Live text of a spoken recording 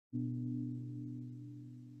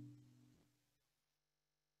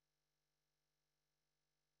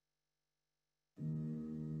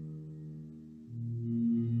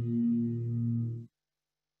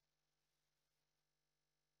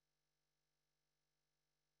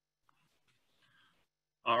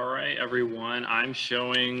All right, everyone, I'm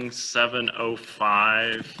showing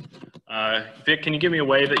 7:05. Vic, can you give me a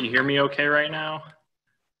wave that you hear me okay right now?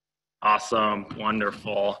 Awesome,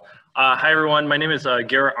 wonderful. Hi, everyone. My name is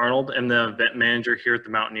Garrett Arnold. I'm the event manager here at the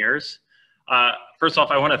Mountaineers. First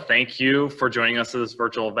off, I want to thank you for joining us at this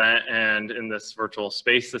virtual event and in this virtual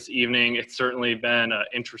space this evening. It's certainly been an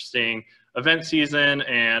interesting event season,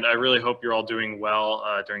 and I really hope you're all doing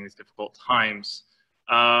well during these difficult times.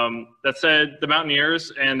 That said, the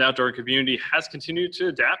Mountaineers and the outdoor community has continued to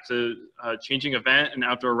adapt to changing event and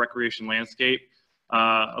outdoor recreation landscape.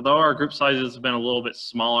 Although our group sizes have been a little bit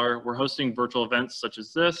smaller, we're hosting virtual events such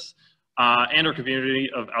as this, and our community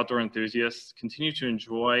of outdoor enthusiasts continue to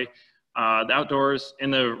enjoy the outdoors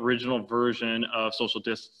in the original version of social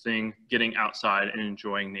distancing, getting outside and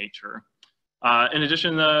enjoying nature. In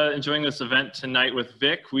addition to enjoying this event tonight with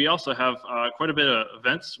Vic, we also have quite a bit of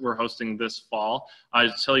events we're hosting this fall.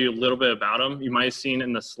 I'll tell you a little bit about them. You might have seen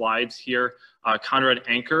in the slides here, Conrad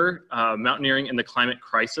Anchor, Mountaineering in the Climate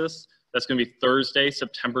Crisis. That's going to be Thursday,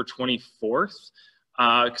 September 24th.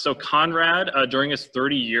 So Conrad, during his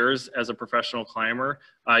 30 years as a professional climber,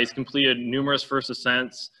 he's completed numerous first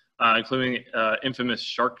ascents, including infamous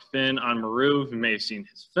shark fin on Meru. You may have seen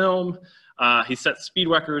his film. He set speed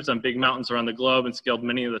records on big mountains around the globe and scaled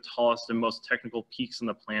many of the tallest and most technical peaks on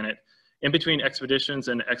the planet. In between expeditions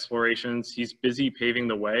and explorations, he's busy paving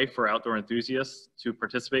the way for outdoor enthusiasts to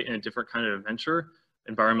participate in a different kind of adventure,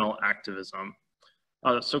 environmental activism.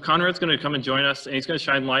 So Conrad's going to come and join us, and he's going to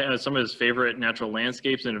shine light on some of his favorite natural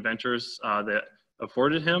landscapes and adventures that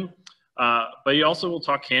afforded him. But he also will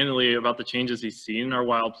talk candidly about the changes he's seen in our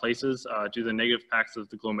wild places due to the negative impacts of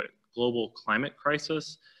the global climate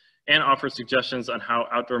crisis, and offer suggestions on how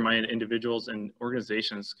outdoor-minded individuals and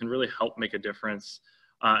organizations can really help make a difference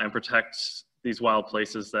and protect these wild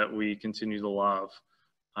places that we continue to love.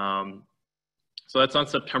 So that's on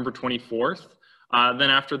September 24th.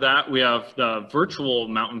 Then after that, we have the virtual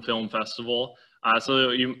Mountain Film Festival. Some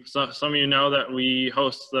of you know that we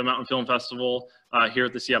host the Mountain Film Festival here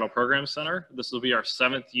at the Seattle Program Center. This will be our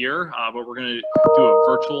 7th year, but we're going to do a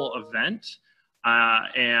virtual event.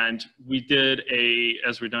 And we did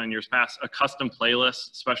as we've done in years past, a custom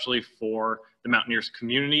playlist, especially for the Mountaineers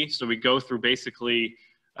community. So we go through basically,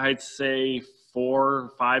 I'd say 4 or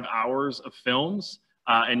 5 hours of films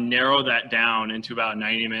and narrow that down into about a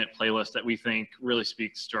 90-minute playlist that we think really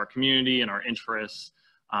speaks to our community and our interests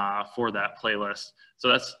for that playlist. So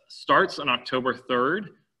that starts on October 3rd,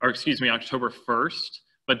 or excuse me, October 1st,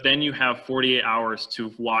 but then you have 48 hours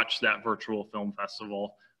to watch that virtual film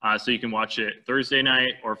festival. So you can watch it Thursday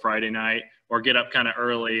night or Friday night, or get up kind of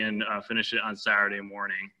early and finish it on Saturday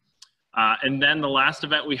morning. And then the last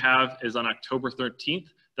event we have is on October 13th.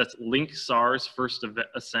 That's Link Sar's first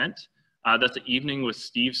ascent. That's an evening with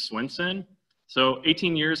Steve Swinson. So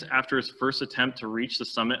 18 years after his first attempt to reach the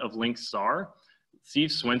summit of Link Sar, Steve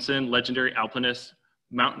Swinson, legendary alpinist,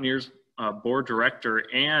 Mountaineers board director,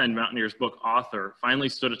 and Mountaineers book author, finally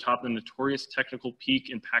stood atop the notorious technical peak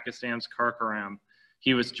in Pakistan's Karakoram.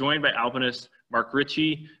 He was joined by alpinist Mark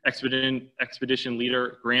Ritchie, expedition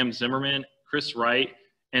leader Graham Zimmerman, Chris Wright,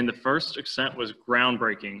 and the first ascent was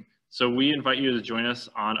groundbreaking. So we invite you to join us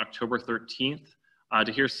on October 13th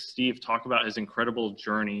to hear Steve talk about his incredible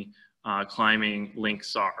journey climbing Link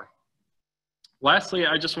Sar. Lastly,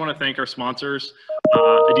 I just want to thank our sponsors,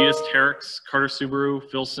 Adidas Terex, Carter Subaru,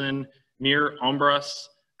 Filson, Mir, Ombras,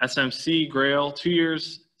 SMC, Grail, 2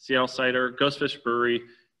 Years, Seattle Cider, Ghostfish Brewery,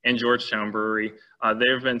 and Georgetown Brewery.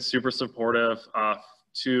 They've been super supportive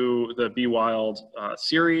to the Be Wild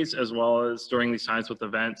series, as well as during these times with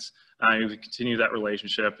events. We continue that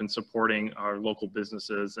relationship and supporting our local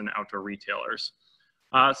businesses and outdoor retailers.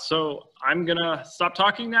 So I'm gonna stop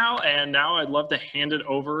talking now, and now I'd love to hand it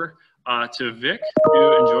over to Vic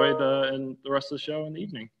to enjoy the rest of the show in the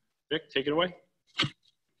evening. Vic, take it away.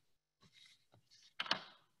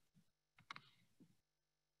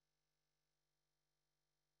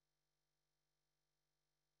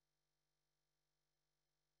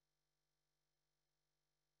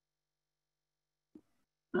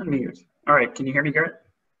 Unmute. All right, can you hear me, Garrett?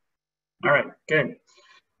 All right, good.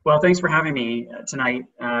 Well, thanks for having me tonight.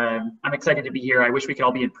 I'm excited to be here. I wish we could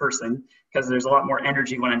all be in person because there's a lot more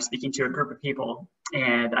energy when I'm speaking to a group of people,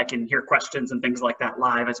 and I can hear questions and things like that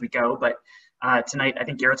live as we go. But tonight, I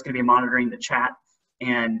think Garrett's going to be monitoring the chat,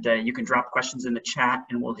 and you can drop questions in the chat,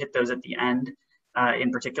 and we'll hit those at the end in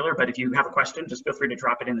particular. But if you have a question, just feel free to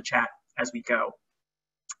drop it in the chat as we go.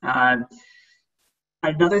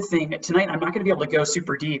 Another thing, tonight I'm not going to be able to go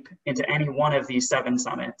super deep into any one of these 7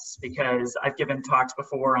 summits because I've given talks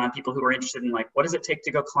before on people who are interested in like, what does it take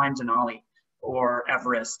to go climb Denali? or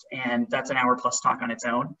Everest, and that's an hour plus talk on its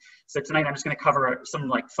own. So tonight I'm just going to cover some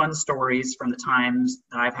like fun stories from the times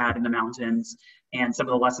that I've had in the mountains and some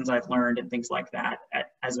of the lessons I've learned and things like that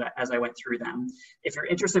as I went through them. If you're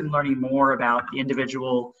interested in learning more about the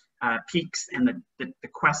individual peaks and the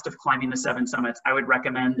quest of climbing the 7 summits, I would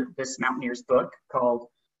recommend this Mountaineers book called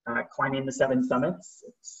Climbing the 7 Summits.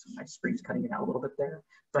 My screen's cutting it out a little bit there,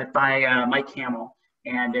 but by Mike Hamill.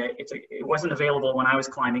 And it wasn't available when I was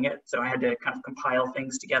climbing it, so I had to kind of compile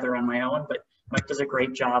things together on my own, but Mike does a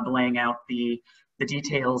great job laying out the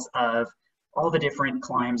details of all the different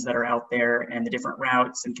climbs that are out there and the different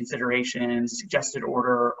routes and considerations, suggested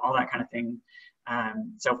order, all that kind of thing.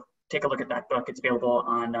 So take a look at that book. It's available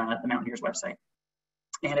on the Mountaineers website.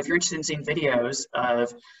 And if you're interested in seeing videos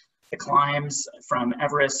of the climbs from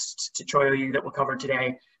Everest to Choyu that we'll cover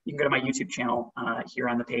today, you can go to my YouTube channel here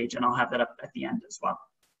on the page, and I'll have that up at the end as well.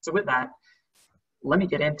 So with that, let me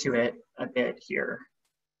get into it a bit here.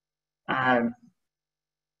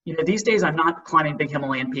 You know, these days I'm not climbing big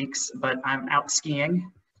Himalayan peaks, but I'm out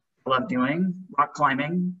skiing. I love doing rock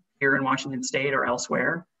climbing here in Washington State or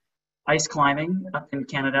elsewhere, ice climbing up in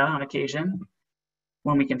Canada on occasion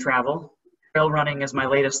when we can travel. Trail running is my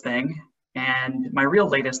latest thing, and my real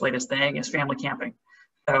latest thing is family camping.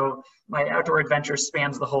 So my outdoor adventure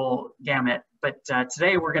spans the whole gamut, but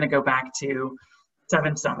today we're going to go back to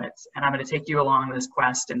 7 summits, and I'm going to take you along this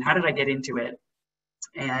quest and how did I get into it,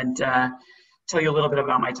 and tell you a little bit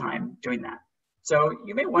about my time doing that. So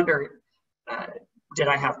you may wonder, did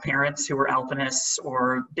I have parents who were alpinists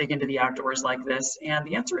or big into the outdoors like this? And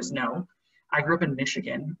the answer is no. I grew up in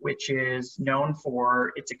Michigan, which is known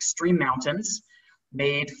for its extreme mountains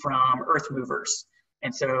made from earth movers.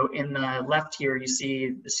 And so in the left here, you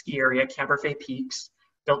see the ski area, Cabernet Peaks,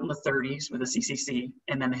 built in the 30s with a CCC.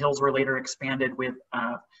 And then the hills were later expanded with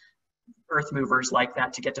earth movers like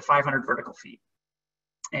that to get to 500 vertical feet.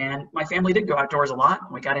 And my family did go outdoors a lot.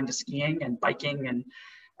 We got into skiing and biking. And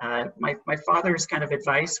my father's kind of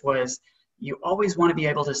advice was, you always want to be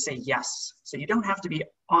able to say yes. So you don't have to be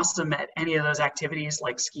awesome at any of those activities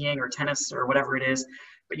like skiing or tennis or whatever it is,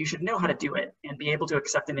 but you should know how to do it and be able to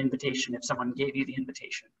accept an invitation if someone gave you the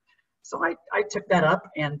invitation. So I took that up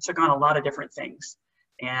and took on a lot of different things.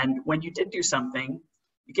 And when you did do something,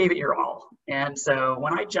 you gave it your all. And so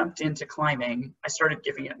when I jumped into climbing, I started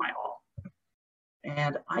giving it my all.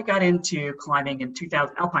 And I got into climbing in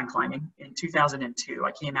alpine climbing in 2002.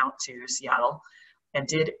 I came out to Seattle and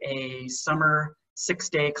did a summer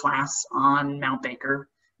 6-day class on Mount Baker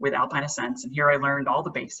with Alpine Ascents. And here I learned all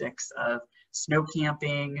the basics of snow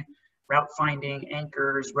camping, route finding,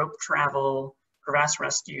 anchors, rope travel, crevasse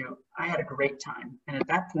rescue. I had a great time. And at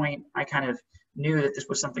that point, I kind of knew that this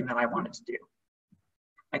was something that I wanted to do.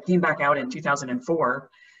 I came back out in 2004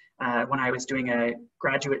 when I was doing a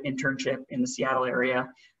graduate internship in the Seattle area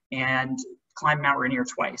and climbed Mount Rainier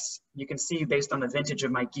twice. You can see based on the vintage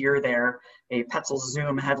of my gear there, a Petzl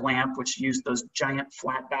Zoom headlamp, which used those giant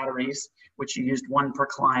flat batteries, which you used 1 per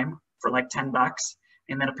climb for like $10,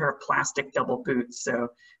 and then a pair of plastic double boots. So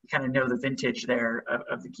you kind of know the vintage there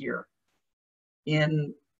of the gear.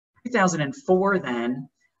 In 2004 then,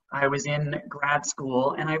 I was in grad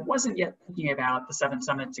school and I wasn't yet thinking about the 7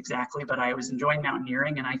 summits exactly, but I was enjoying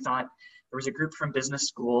mountaineering and I thought there was a group from business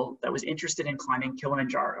school that was interested in climbing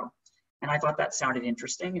Kilimanjaro. And I thought that sounded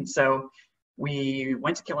interesting. And so we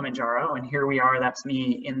went to Kilimanjaro, and here we are. That's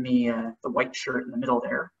me in the white shirt in the middle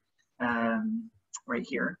there, right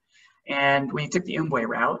here. And we took the Umbwe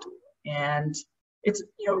route, and it's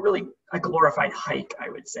really a glorified hike, I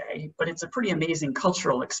would say, but it's a pretty amazing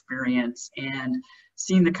cultural experience. And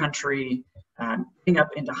seeing the country, getting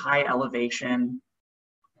up into high elevation,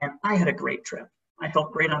 and I had a great trip. I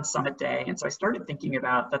felt great on summit day, and so I started thinking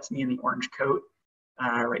about, that's me in the orange coat.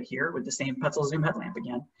 Right here with the same Petzl Zoom headlamp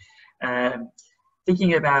again.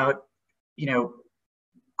 Thinking about,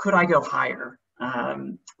 could I go higher?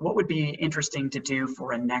 What would be interesting to do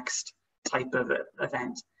for a next type of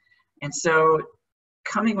event? And so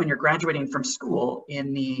coming when you're graduating from school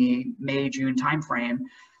in the May, June timeframe,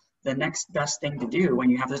 the next best thing to do when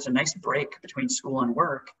you have such a nice break between school and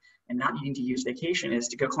work and not needing to use vacation is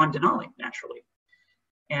to go climb Denali naturally.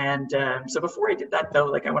 And so before I did that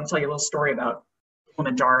though, I want to tell you a little story about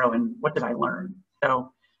Kilimanjaro and what did I learn.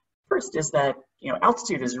 So first is that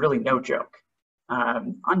altitude is really no joke.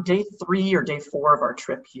 On day 3 or day 4 of our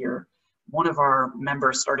trip here, one of our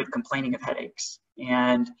members started complaining of headaches,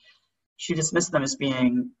 and she dismissed them as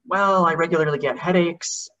being, well, I regularly get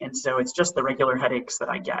headaches, and so it's just the regular headaches that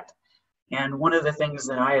I get. And one of the things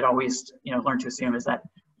that I had always learned to assume is that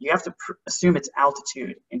you have to assume it's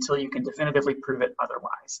altitude until you can definitively prove it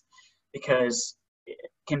otherwise, because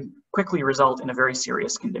can quickly result in a very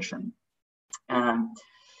serious condition.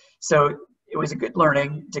 So it was a good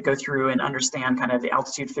learning to go through and understand kind of the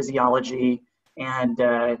altitude physiology and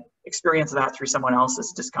experience that through someone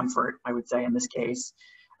else's discomfort, I would say in this case.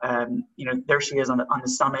 You know, there she is on the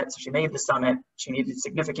summit. So she made the summit. She needed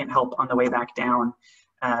significant help on the way back down.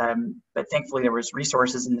 But thankfully there was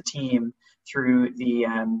resources in the team through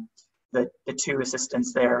the two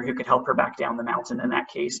assistants there who could help her back down the mountain in that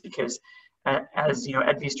case, because as you know,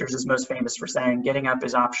 Ed Viesturs is most famous for saying, getting up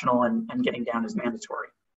is optional and getting down is mandatory.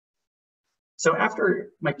 So after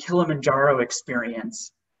my Kilimanjaro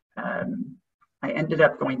experience, I ended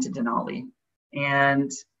up going to Denali.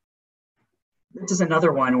 And this is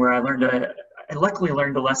another one where I luckily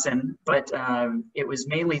learned a lesson, but it was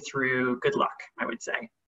mainly through good luck, I would say.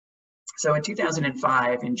 So in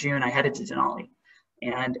 2005, in June, I headed to Denali.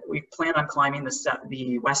 And we plan on climbing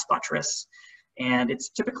the West Buttress. And it's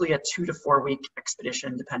typically a 2 to 4 week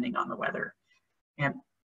expedition, depending on the weather. And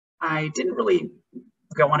I didn't really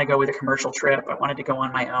want to go with a commercial trip. I wanted to go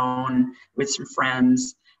on my own with some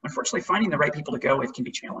friends. Unfortunately, finding the right people to go with can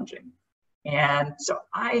be challenging. And so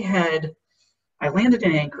I landed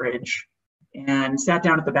in Anchorage and sat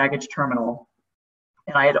down at the baggage terminal.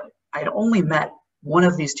 And I had only met one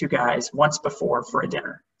of these two guys once before for a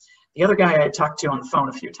dinner. The other guy I had talked to on the phone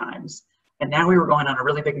a few times. And now we were going on a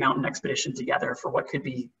really big mountain expedition together for what could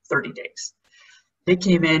be 30 days. They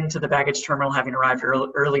came into the baggage terminal having arrived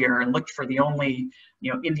earlier and looked for the only,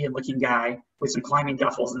 you know, Indian-looking guy with some climbing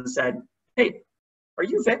duffels and said, "Hey, are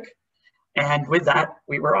you Vic?" And with that,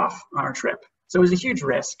 we were off on our trip. So it was a huge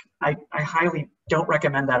risk. I highly don't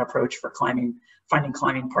recommend that approach for finding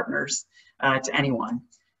climbing partners to anyone.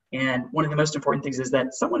 And one of the most important things is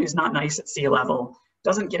that someone who's not nice at sea level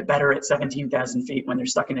doesn't get better at 17,000 feet when they're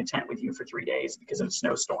stuck in a tent with you for 3 days because of a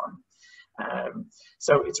snowstorm.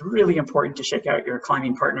 So it's really important to shake out your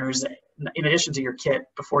climbing partners in addition to your kit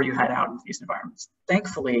before you head out into these environments.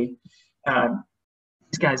 Thankfully,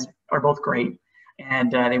 these guys are both great,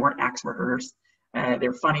 and they weren't axe murderers.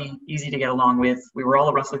 They're funny, easy to get along with. We were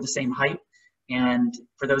all roughly the same height. And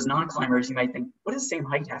for those non-climbers, you might think, what does same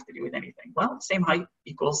height have to do with anything? Well, same height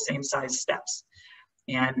equals same size steps,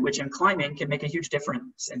 and which in climbing can make a huge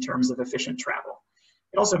difference in terms of efficient travel.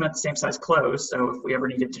 It also meant the same size clothes, so if we ever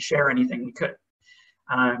needed to share anything, we could.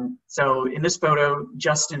 So in this photo,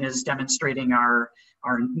 Justin is demonstrating our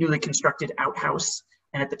newly constructed outhouse.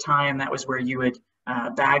 And at the time, that was where you would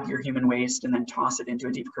bag your human waste and then toss it into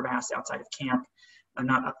a deep crevasse outside of camp. I'm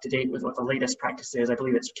not up to date with what the latest practice is. I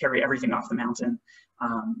believe it's carry everything off the mountain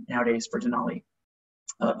nowadays for Denali,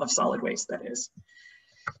 of solid waste, that is.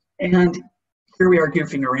 And here we are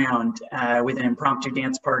goofing around with an impromptu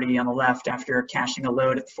dance party on the left after caching a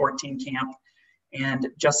load at the 14 camp. And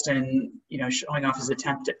Justin, you know, showing off his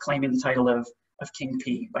attempt at claiming the title of King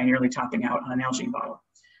P by nearly topping out on an Nalgene bottle.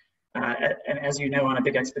 And as you know, on a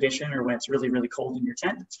big expedition or when it's really, really cold in your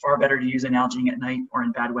tent, it's far better to use an Nalgene at night or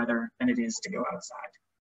in bad weather than it is to go outside.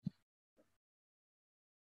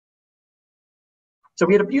 So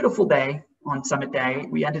we had a beautiful day on summit day.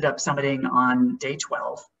 We ended up summiting on day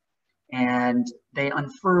 12, and they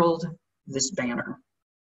unfurled this banner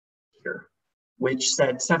here, which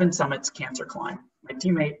said 7 summits cancer climb. My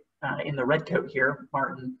teammate in the red coat here,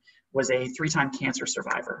 Martin, was a 3-time cancer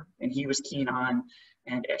survivor, and he was keen on,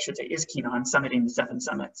 and I should say is keen on, summiting the 7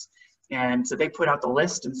 summits. And so they put out the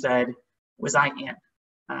list and said, was I in?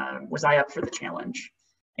 Was I up for the challenge?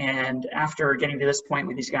 And after getting to this point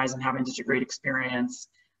with these guys and having such a great experience,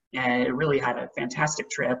 and it really had a fantastic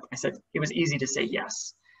trip, I said it was easy to say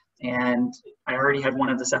yes. And I already had one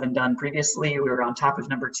of the 7 done previously. We were on top of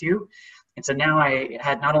number 2. And so now I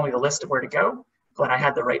had not only the list of where to go, but I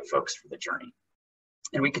had the right folks for the journey.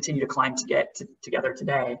 And we continue to climb together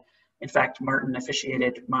today. In fact, Martin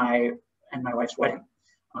officiated my and my wife's wedding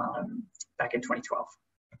back in 2012.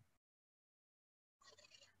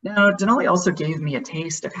 Now, Denali also gave me a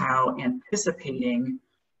taste of how anticipating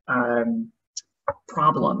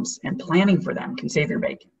problems and planning for them can save your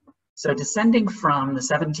bacon. So descending from the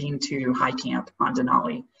 17-2 high camp on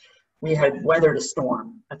Denali, we had weathered a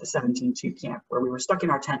storm at the 17-2 camp where we were stuck in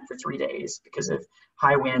our tent for 3 days because of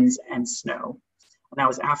high winds and snow. And that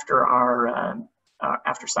was after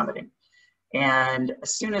after summiting. And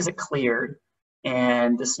as soon as it cleared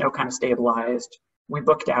and the snow kind of stabilized, we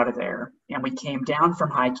booked out of there, and we came down from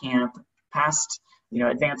high camp, past, you know,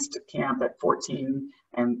 advanced camp at 14,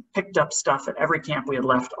 and picked up stuff at every camp we had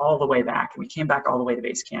left all the way back. And we came back all the way to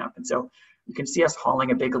base camp. And so you can see us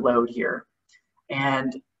hauling a big load here.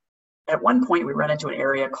 And at one point we ran into an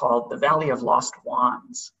area called the Valley of Lost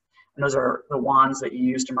Wands. And And those are the wands that you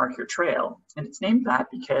use to mark your trail. And it's named that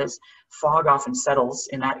because fog often settles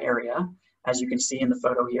in that area. As you can see in the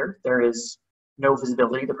photo here, there is no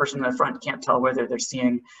visibility. The person in the front can't tell whether they're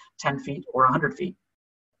seeing 10 feet or 100 feet.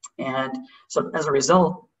 And so as a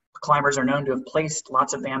result, climbers are known to have placed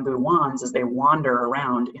lots of bamboo wands as they wander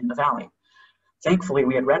around in the valley. Thankfully,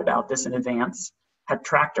 we had read about this in advance, had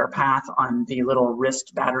tracked our path on the little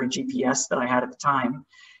wrist battery GPS that I had at the time.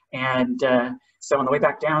 And so on the way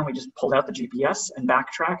back down, we just pulled out the GPS and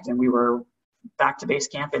backtracked, and we were back to base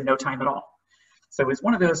camp in no time at all. So it's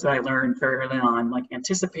one of those that I learned very early on, like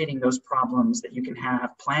anticipating those problems that you can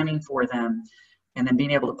have, planning for them, and then being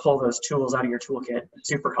able to pull those tools out of your toolkit is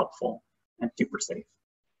super helpful and super safe.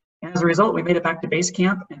 And as a result, we made it back to base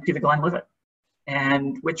camp and to the Glenlivet,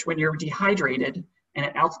 and which when you're dehydrated and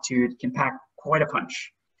at altitude can pack quite a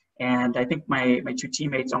punch. And I think my two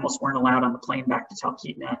teammates almost weren't allowed on the plane back to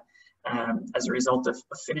Talkeetna as a result of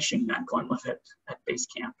finishing that Glenlivet at base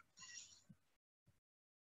camp.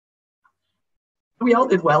 We all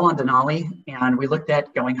did well on Denali, and we looked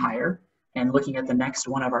at going higher and looking at the next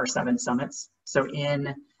one of our 7 summits. So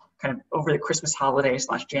in kind of over the Christmas holiday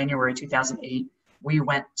 / January 2008, we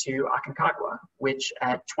went to Aconcagua, which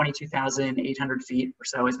at 22,800 feet or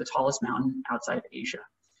so is the tallest mountain outside of Asia.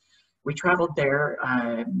 We traveled there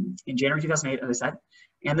in January 2008, as I said,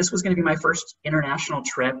 and this was going to be my first international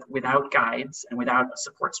trip without guides and without a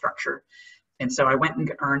support structure. And so I went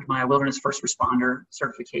and earned my wilderness first responder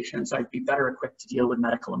certification, so I'd be better equipped to deal with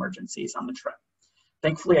medical emergencies on the trip.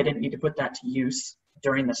 Thankfully, I didn't need to put that to use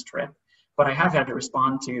during this trip, but I have had to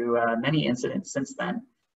respond to many incidents since then,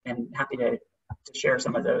 and happy to share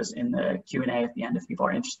some of those in the Q&A at the end if people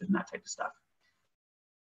are interested in that type of stuff.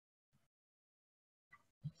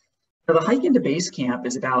 So the hike into base camp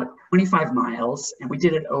is about 25 miles, and we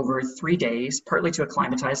did it over 3 days, partly to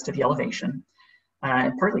acclimatize to the elevation,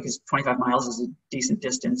 and partly because 25 miles is a decent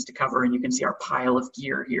distance to cover, and you can see our pile of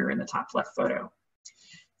gear here in the top left photo.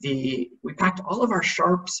 We packed all of our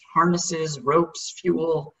sharps, harnesses, ropes,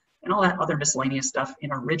 fuel, and all that other miscellaneous stuff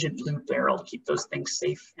in a rigid blue barrel to keep those things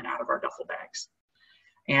safe and out of our duffel bags.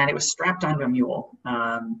 And it was strapped onto a mule.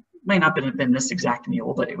 May not have been this exact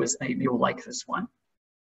mule, but it was a mule like this one.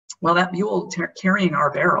 Well, that mule carrying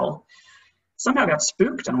our barrel somehow got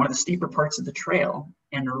spooked on one of the steeper parts of the trail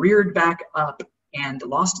and reared back up and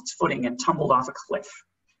lost its footing and tumbled off a cliff.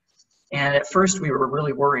 And at first we were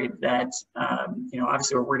really worried that,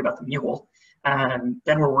 obviously we're worried about the mule.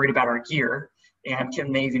 Then we're worried about our gear. And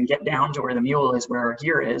can they even get down to where the mule is, where our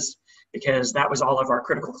gear is? Because that was all of our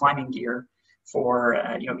critical climbing gear for,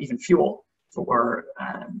 even fuel for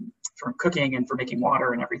cooking and for making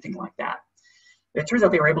water and everything like that. It turns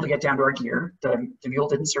out they were able to get down to our gear. The mule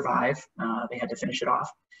didn't survive. They had to finish it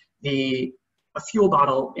off. A fuel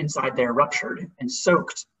bottle inside there ruptured and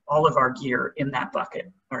soaked all of our gear in that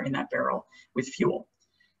bucket or in that barrel with fuel.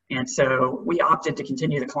 And so we opted to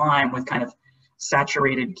continue the climb with kind of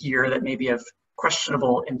saturated gear that may be of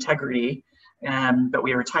questionable integrity, but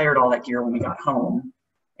we retired all that gear when we got home.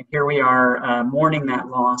 And here we are mourning that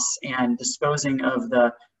loss and disposing of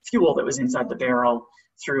the fuel that was inside the barrel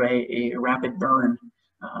through a rapid burn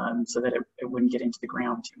so that it wouldn't get into the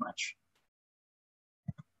ground too much.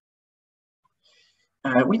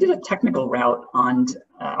 We did a technical route on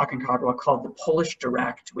Aconcagua called the Polish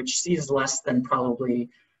Direct, which sees less than probably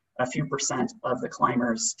a few % of the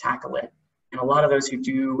climbers tackle it. And a lot of those who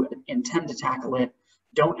do intend to tackle it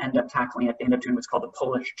don't end up tackling it. They end up doing what's called the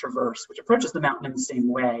Polish Traverse, which approaches the mountain in the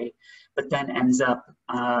same way, but then ends up,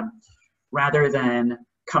 rather than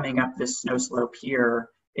coming up this snow slope here,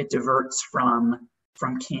 it diverts from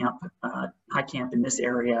camp, high camp in this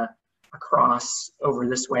area, across over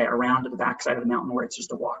this way around to the backside of the mountain where it's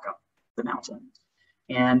just a walk up the mountain.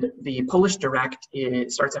 And the Polish Direct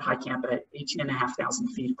starts at high camp at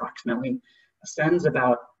 18,500 feet approximately, ascends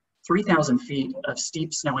about 3,000 feet of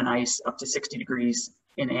steep snow and ice up to 60 degrees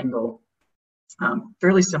in angle.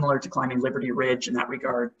 Fairly similar to climbing Liberty Ridge in that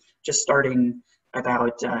regard, just starting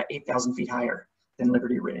about 8,000 feet higher than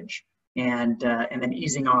Liberty Ridge, and then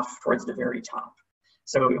easing off towards the very top.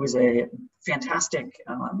 So it was a fantastic,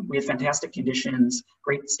 we had fantastic conditions,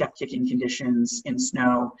 great step kicking conditions in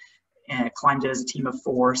snow, and climbed it as a team of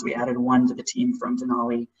 4, so we added 1 to the team from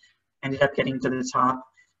Denali. Ended up getting to the top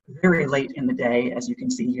very late in the day, as you can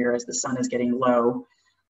see here, as the sun is getting low,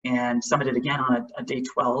 and summited again on a day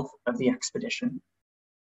 12 of the expedition,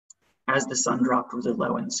 as the sun dropped really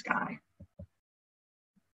low in the sky.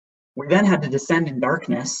 We then had to descend in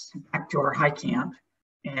darkness back to our high camp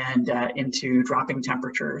and into dropping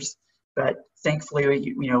temperatures But thankfully,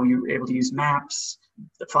 you were able to use maps,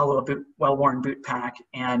 follow a well-worn boot pack,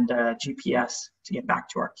 and GPS to get back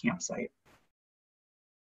to our campsite.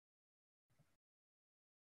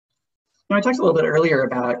 Now, I talked a little bit earlier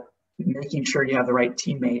about making sure you have the right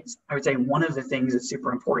teammates. I would say one of the things that's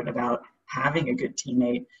super important about having a good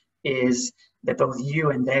teammate is that both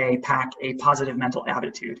you and they pack a positive mental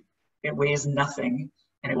attitude. It weighs nothing,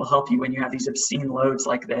 and it will help you when you have these obscene loads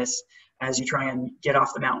like this as you try and get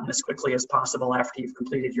off the mountain as quickly as possible after you've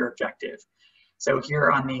completed your objective. So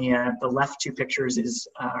here on the left two pictures is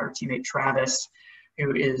our teammate Travis,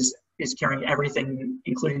 who is carrying everything,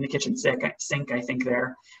 including the kitchen sink, I think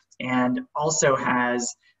there, and also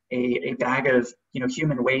has a bag of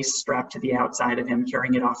human waste strapped to the outside of him,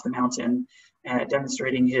 carrying it off the mountain,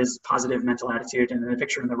 demonstrating his positive mental attitude. And then the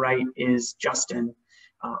picture on the right is Justin,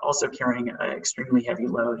 also carrying an extremely heavy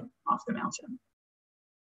load off the mountain.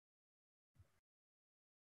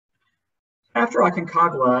 After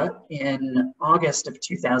Aconcagua in August of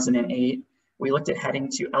 2008, we looked at heading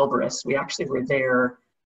to Elbrus. We actually were there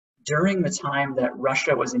during the time that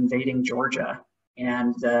Russia was invading Georgia,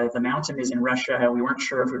 and the mountain is in Russia. We weren't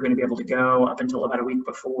sure if we were going to be able to go up until about a week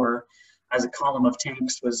before, as a column of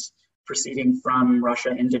tanks was proceeding from Russia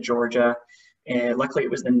into Georgia. Luckily,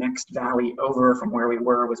 it was the next valley over from where we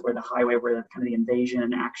were, was where the highway, where kind of the invasion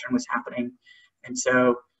and action was happening. And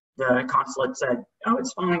so the consulate said, "Oh,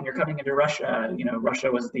 it's fine, you're coming into Russia."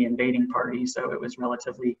 Russia was the invading party, so it was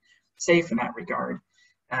relatively safe in that regard.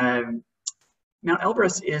 Mount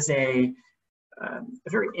Elbrus is a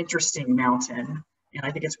very interesting mountain, and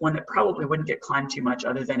I think it's one that probably wouldn't get climbed too much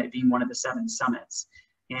other than it being one of the 7 summits.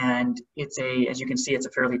 And it's as you can see, it's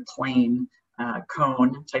a fairly plain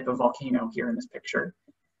cone type of volcano here in this picture.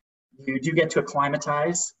 You do get to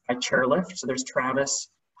acclimatize by chairlift. So there's Travis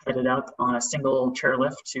headed up on a single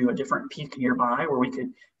chairlift to a different peak nearby where we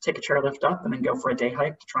could take a chairlift up and then go for a day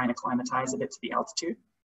hike to try and acclimatize a bit to the altitude.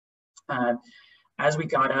 As we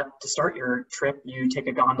got up to start your trip, you take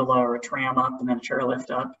a gondola or a tram up and then a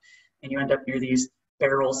chairlift up, and you end up near these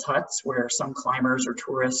barrels huts where some climbers or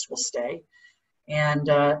tourists will stay. And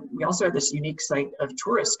we also have this unique sight of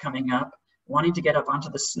tourists coming up, wanting to get up onto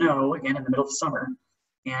the snow, again in the middle of the summer,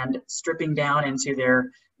 and stripping down into their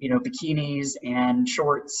bikinis and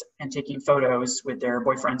shorts and taking photos with their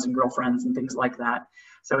boyfriends and girlfriends and things like that.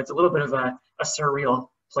 So it's a little bit of a surreal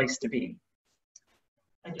place to be.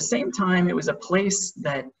 At the same time, it was a place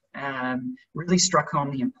that really struck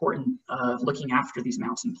home the importance of looking after these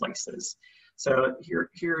mountain places. So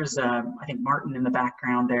here's I think Martin in the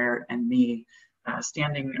background there, and me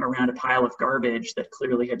standing around a pile of garbage that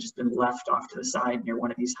clearly had just been left off to the side near one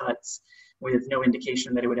of these huts, with no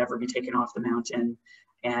indication that it would ever be taken off the mountain,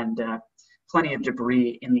 and plenty of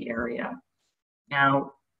debris in the area.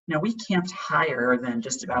 Now we camped higher than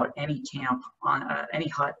just about any camp on any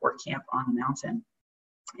hut or camp on the mountain,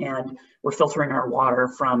 and we're filtering our water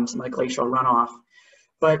from some of the glacial runoff.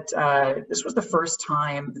 But this was the first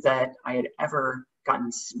time that I had ever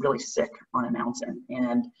gotten really sick on a mountain,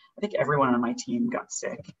 and I think everyone on my team got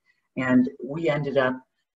sick. And we ended up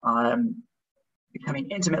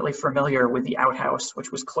becoming intimately familiar with the outhouse,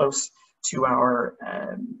 which was close to our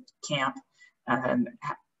camp,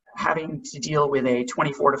 having to deal with a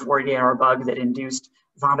 24 to 48 hour bug that induced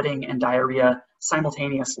vomiting and diarrhea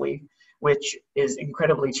simultaneously, which is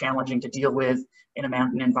incredibly challenging to deal with in a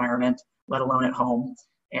mountain environment, let alone at home.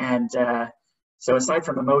 And so aside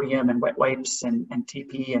from Imodium and wet wipes and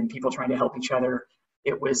TP and people trying to help each other,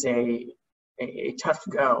 it was a tough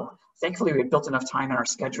go. Thankfully, we had built enough time in our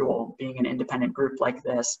schedule, being an independent group like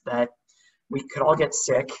this, that we could all get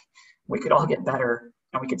sick, we could all get better,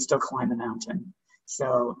 and we could still climb the mountain.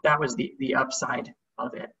 So that was the upside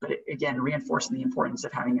of it. But again, reinforcing the importance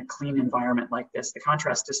of having a clean environment like this. The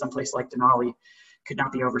contrast to someplace like Denali could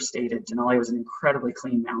not be overstated. Denali was an incredibly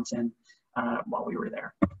clean mountain while we were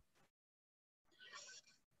there.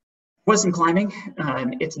 Was some climbing.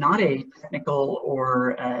 It's not a technical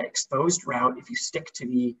or exposed route if you stick to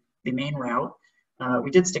the main route.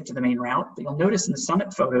 We did stick to the main route, but you'll notice in the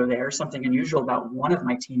summit photo there, something unusual about one of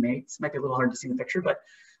my teammates. Might be a little hard to see in the picture, but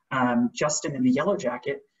Justin in the yellow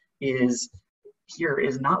jacket is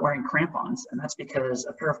not wearing crampons, and that's because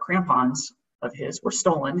a pair of crampons of his were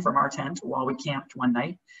stolen from our tent while we camped one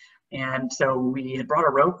night. And so we had brought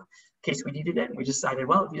a rope in case we needed it. And we decided,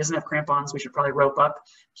 well, if he doesn't have crampons, we should probably rope up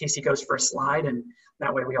in case he goes for a slide, and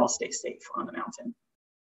that way we all stay safe on the mountain.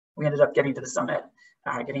 We ended up getting to the summit,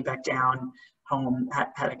 getting back down home,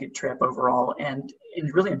 had a good trip overall, and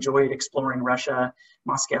really enjoyed exploring Russia,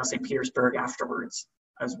 Moscow, St. Petersburg afterwards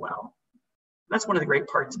as well. That's one of the great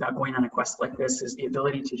parts about going on a quest like this, is the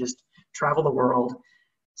ability to just travel the world,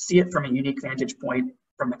 see it from a unique vantage point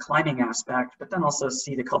from the climbing aspect, but then also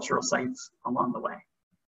see the cultural sites along the way.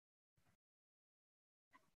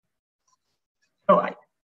 So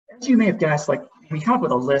as you may have guessed, like we come up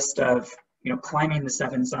with a list of, climbing the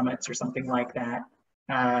 7 summits or something like that.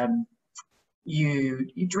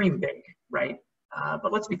 You dream big, right?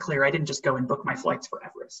 But let's be clear, I didn't just go and book my flights for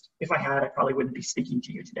Everest. If I had, I probably wouldn't be speaking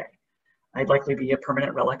to you today. I'd likely be a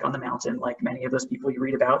permanent relic on the mountain, like many of those people you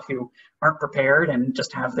read about who aren't prepared and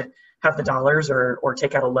just have the dollars or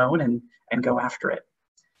take out a loan and go after it.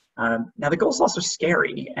 Now the goal is also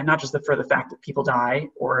scary, and not just for the fact that people die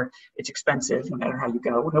or it's expensive no matter how you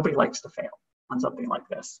go. Nobody likes to fail on something like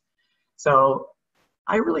this. So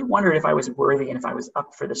I really wondered if I was worthy and if I was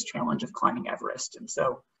up for this challenge of climbing Everest. And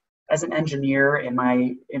so as an engineer in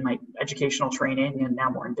my educational training, and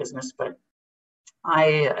now more in business, but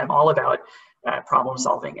I am all about problem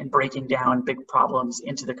solving and breaking down big problems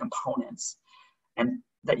into the components, and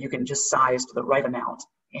that you can just size to the right amount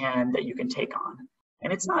and that you can take on.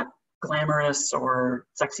 And it's not glamorous or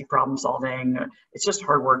sexy problem solving. It's just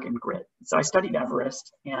hard work and grit. So I studied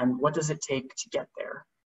Everest, and what does it take to get there?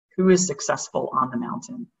 Who is successful on the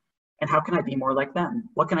mountain? And how can I be more like them?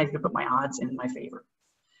 What can I do to put my odds in my favor?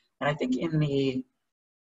 And I think in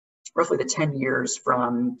roughly the 10 years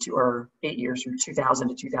or 8 years from 2000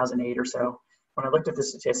 to 2008 or so, when I looked at the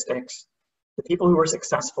statistics, the people who were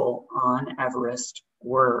successful on Everest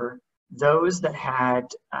were those that had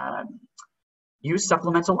used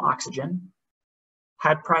supplemental oxygen,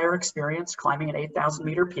 had prior experience climbing an 8,000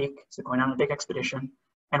 meter peak, so going on a big expedition,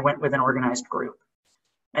 and went with an organized group.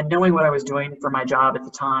 And knowing what I was doing for my job at the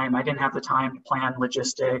time, I didn't have the time to plan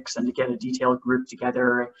logistics and to get a detailed group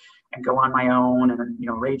together and go on my own and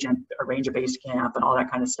arrange a base camp and all that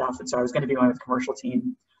kind of stuff. And so I was going to be going with a commercial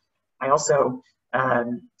team. I also,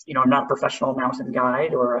 I'm not a professional mountain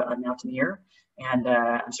guide or a mountaineer, and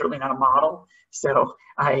I'm certainly not a model. So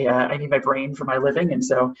I need my brain for my living, and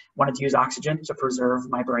so wanted to use oxygen to preserve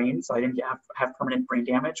my brain so I didn't have permanent brain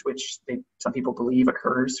damage, which some people believe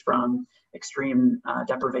occurs from extreme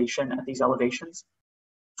deprivation at these elevations.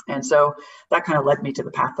 And so that kind of led me to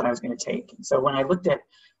the path that I was going to take. And so when I looked at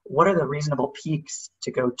what are the reasonable peaks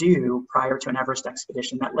to go do prior to an Everest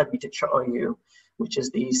expedition, that led me to Cho-Oyu, which is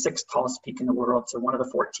the 6th tallest peak in the world, so one of the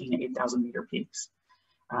 14 8,000 meter peaks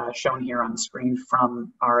shown here on the screen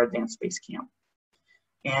from our advanced base camp.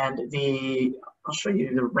 And I'll show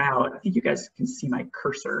you the route. I think you guys can see my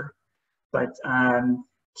cursor, but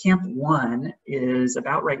Camp 1 is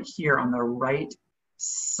about right here on the right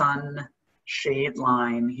sun shade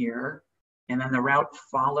line here. And then the route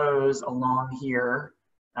follows along here,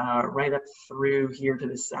 right up through here to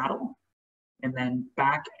the saddle. And then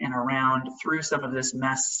back and around through some of this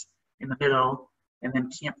mess in the middle. And then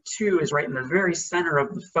Camp 2 is right in the very center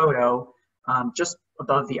of the photo, just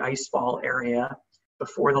above the icefall area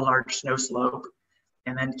before the large snow slope.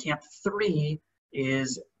 And then Camp 3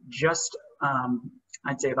 is just,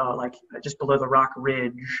 I'd say about just below the rock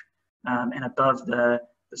ridge and above the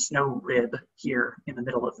snow rib here in the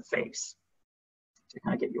middle of the face to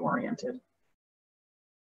kind of get you oriented.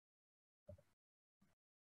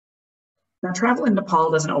 Now, travel in Nepal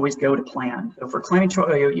doesn't always go to plan. So for climbing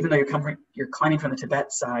Cho-Oyu, even though you're climbing from the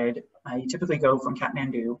Tibet side, you typically go from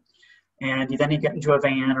Kathmandu, and you get into a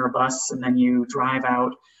van or a bus, and then you drive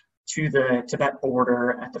out to the Tibet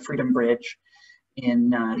border at the Freedom Bridge in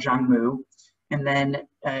Jangmu, and then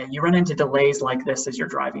you run into delays like this as you're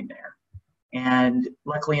driving there. And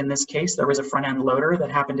luckily in this case, there was a front end loader that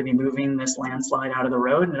happened to be moving this landslide out of the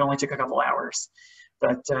road, and it only took a couple hours,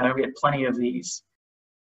 but we had plenty of these.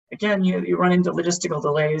 Again, you run into logistical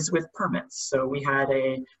delays with permits. So we had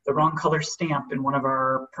the wrong color stamp in one of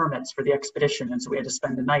our permits for the expedition, and so we had to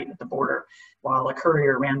spend the night at the border while a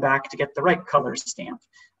courier ran back to get the right color stamp.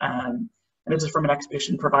 And this is from an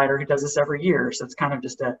expedition provider who does this every year, so it's kind of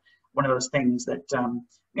just one of those things that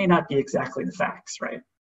may not be exactly the facts, right?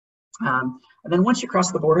 And then once you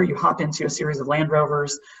cross the border, you hop into a series of Land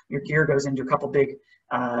Rovers. Your gear goes into a couple big,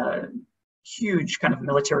 huge kind of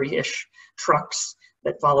military-ish trucks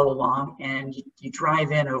that follow along, and you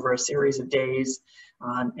drive in over a series of days,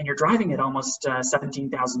 and you're driving at almost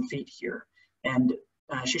 17,000 feet here. And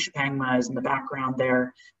Shishapangma is in the background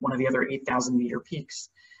there, one of the other 8,000 meter peaks.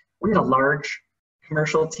 We had a large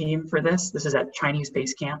commercial team for this. This is at Chinese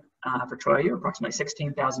base camp for Cho-Oyu, approximately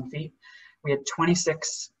 16,000 feet. We had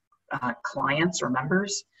 26 clients or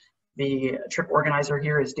members. The trip organizer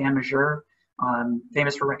here is Dan Majeur,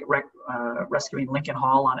 famous for rescuing Lincoln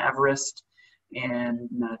Hall on Everest in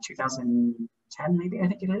 2010, maybe, I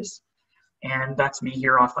think it is. And that's me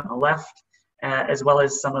here off on the left. as well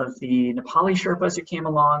as some of the Nepali Sherpas who came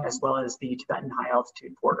along, as well as the Tibetan high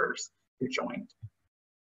altitude porters who joined.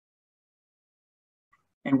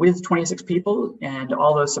 And with 26 people and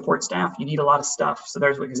all those support staff, you need a lot of stuff. So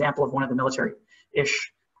there's an example of one of the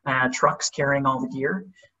military-ish trucks carrying all the gear.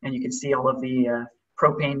 And you can see all of the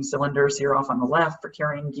propane cylinders here off on the left for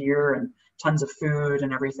carrying gear and tons of food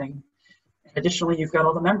and everything. Additionally, you've got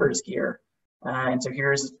all the members' gear. And so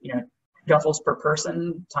here's, duffels per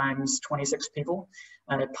person times 26 people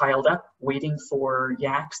piled up, waiting for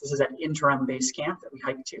yaks. This is at interim base camp that we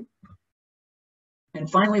hiked to. And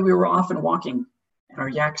finally, we were off and walking. And our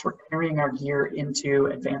yaks were carrying our gear into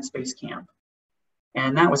advanced base camp.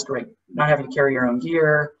 And that was great. Not having to carry your own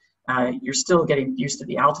gear. You're still getting used to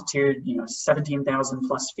the altitude, 17,000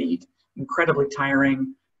 plus feet, incredibly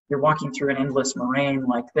tiring. You're walking through an endless moraine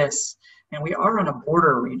like this. And we are on a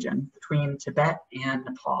border region between Tibet and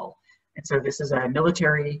Nepal. And so this is a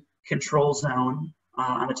military control zone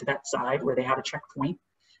on the Tibet side where they have a checkpoint.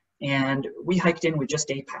 And we hiked in with just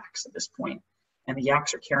 8 packs at this point. And the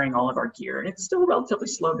yaks are carrying all of our gear. And it's still relatively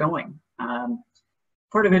slow going.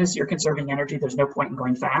 Part of it is you're conserving energy. There's no point in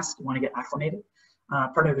going fast. You want to get acclimated.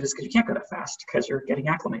 Part of it is because you can't go that fast because you're getting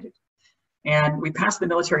acclimated. And we passed the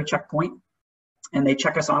military checkpoint and they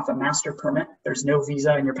check us off a master permit. There's no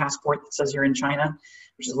visa in your passport that says you're in China,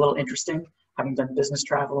 which is a little interesting, having done business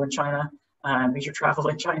travel in China, leisure travel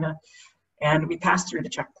in China. And we passed through the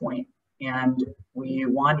checkpoint and we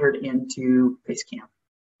wandered into base camp.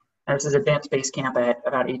 And this is advanced base camp at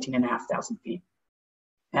about 18,500 feet.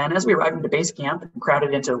 And as we arrived into base camp and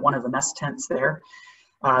crowded into one of the mess tents there,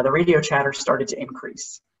 the radio chatter started to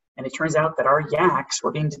increase. And it turns out that our yaks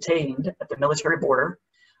were being detained at the military border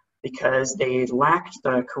because they lacked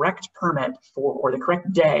the correct permit or the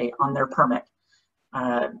correct day on their permit.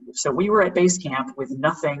 So we were at base camp with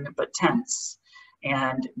nothing but tents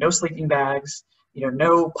and no sleeping bags,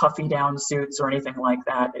 no puffy down suits or anything like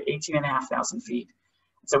that at 18,500 feet.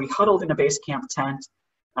 So we huddled in a base camp tent.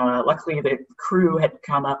 Luckily, the crew had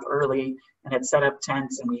come up early and had set up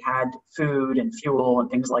tents, and we had food and fuel and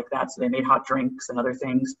things like that. So they made hot drinks and other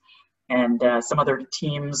things. And some other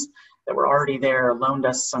teams that were already there loaned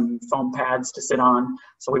us some foam pads to sit on,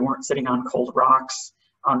 so we weren't sitting on cold rocks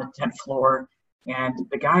on the tent floor. And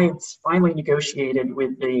the guides finally negotiated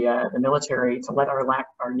with the military to let our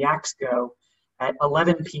yaks go at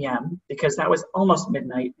 11 p.m. because that was almost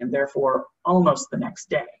midnight and therefore almost the next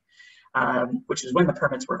day, which is when the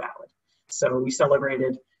permits were valid. So we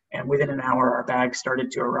celebrated, and within an hour our bags started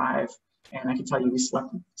to arrive, and I can tell you we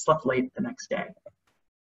slept late the next day.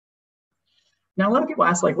 Now a lot of people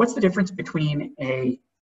ask, what's the difference between a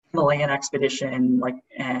Himalayan expedition like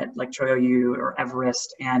Choyu or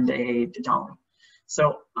Everest and a Denali?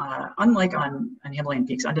 So unlike on Himalayan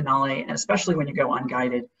peaks, on Denali, and especially when you go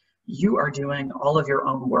unguided, you are doing all of your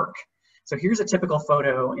own work. So here's a typical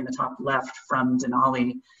photo in the top left from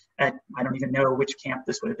Denali at, I don't even know which camp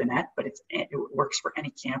this would have been at, but it works for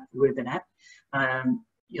any camp we would have been at.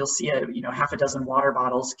 You'll see half a dozen water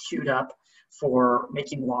bottles queued up for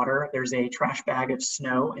making water. There's a trash bag of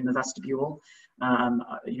snow in the vestibule,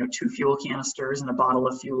 2 fuel canisters and a bottle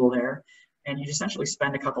of fuel there. And you essentially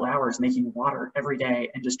spend a couple hours making water every day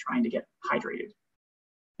and just trying to get hydrated.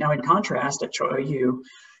 Now, in contrast, at Choyu,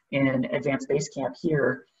 in advanced base camp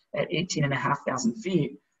here at 18,500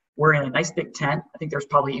 feet, we're in a nice big tent. I think there's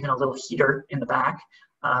probably even a little heater in the back.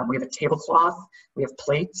 We have a tablecloth, we have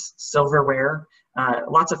plates, silverware,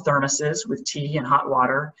 lots of thermoses with tea and hot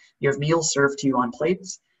water. You have meals served to you on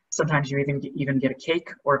plates. Sometimes you even get a cake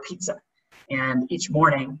or a pizza. And each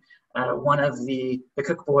morning, one of the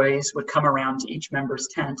cook boys would come around to each member's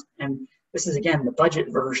tent. And this is, again, the budget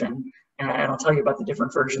version. And I'll tell you about the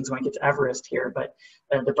different versions when I get to Everest here. But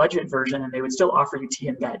the budget version, and they would still offer you tea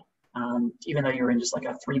in bed, even though you're in just like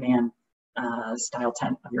a 3-man style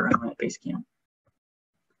tent of your own at base camp.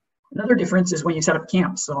 Another difference is when you set up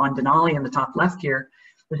camp. So on Denali in the top left here,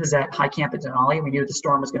 this is at high camp at Denali. We knew the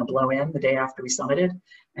storm was going to blow in the day after we summited.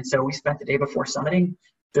 And so we spent the day before summiting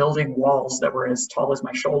building walls that were as tall as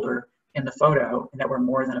my shoulder in the photo and that were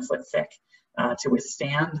more than a foot thick to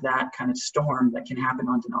withstand that kind of storm that can happen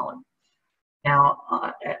on Denali. Now,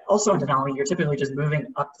 also on Denali, you're typically just moving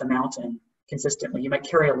up the mountain consistently. You might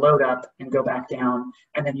carry a load up and go back down,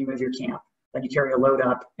 and then you move your camp. Then you carry a load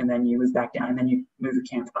up, and then you move back down, and then you move your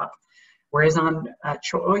camp up. Whereas on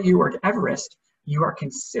Choyu or Everest, you are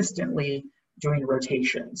consistently doing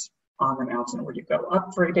rotations on the mountain where you go up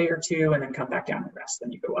for a day or two and then come back down and rest.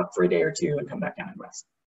 Then you go up for a day or two and come back down and rest.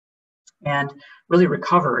 And really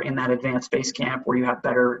recover in that advanced base camp where you have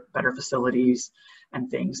better facilities and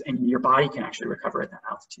things, and your body can actually recover at that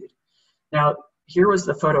altitude. Now, here was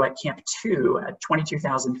the photo at Camp 2 at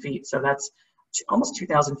 22,000 feet. So that's almost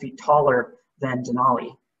 2,000 feet taller than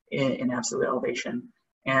Denali in absolute elevation.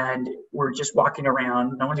 And we're just walking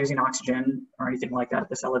around. No one's using oxygen or anything like that at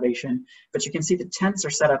this elevation. But you can see the tents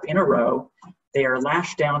are set up in a row. They are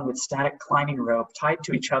lashed down with static climbing rope, tied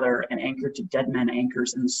to each other and anchored to dead man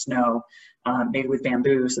anchors in the snow, made with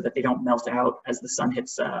bamboo so that they don't melt out as the sun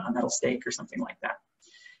hits a metal stake or something like that.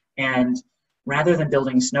 And rather than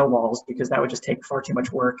building snow walls, because that would just take far too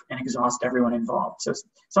much work and exhaust everyone involved. So it's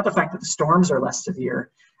not the fact that the storms are less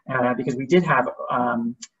severe, because we did have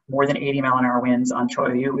more than 80-mile-an-hour winds on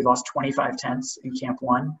Choyu. We lost 25 tents in Camp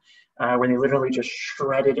 1, where they literally just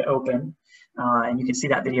shredded open. And you can see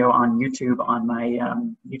that video on YouTube on my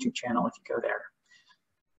YouTube channel if you go there.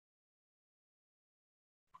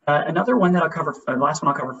 Another one that I'll cover, the last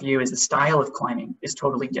one I'll cover for you, is the style of climbing is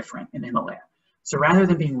totally different in the Himalaya. So rather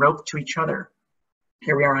than being roped to each other,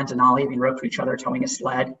 here we are on Denali being roped to each other, towing a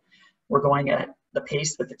sled. We're going at the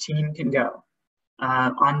pace that the team can go.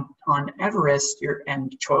 On Everest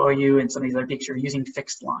and Choyu and some of these other peaks, you're using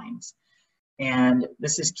fixed lines. And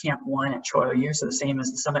this is Camp 1 at Choyu, so the same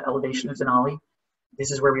as the summit elevation of Denali.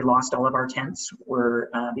 This is where we lost all of our tents, were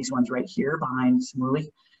these ones right here behind Samuli.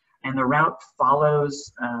 And the route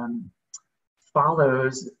follows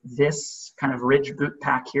this kind of ridge boot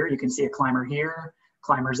pack here. You can see a climber here,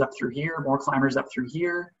 climbers up through here, more climbers up through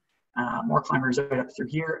here, more climbers right up through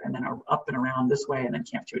here, and then up and around this way, and then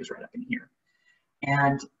Camp 2 is right up in here.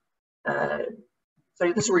 And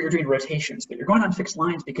so this is where you're doing rotations, but you're going on fixed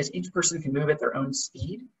lines because each person can move at their own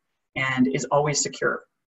speed and is always secure.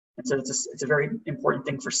 And so it's a very important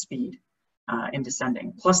thing for speed in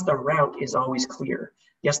descending. Plus the route is always clear.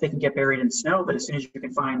 Yes, they can get buried in snow, but as soon as you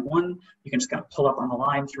can find one, you can just kind of pull up on the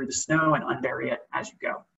line through the snow and unbury it as you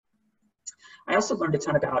go. I also learned a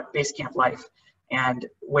ton about base camp life and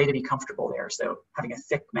way to be comfortable there. So having a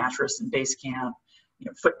thick mattress in base camp,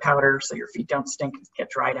 foot powder so your feet don't stink and get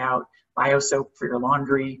dried out, bio soap for your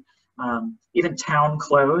laundry, even town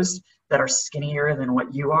clothes that are skinnier than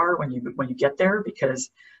what you are when you get there, because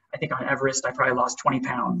I think on Everest I probably lost 20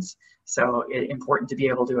 pounds. So it's important to be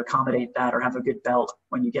able to accommodate that or have a good belt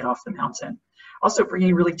when you get off the mountain. Also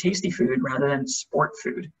bringing really tasty food rather than sport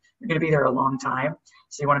food. You're going to be there a long time,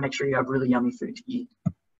 so you want to make sure you have really yummy food to eat.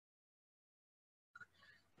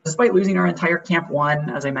 Despite losing our entire Camp 1,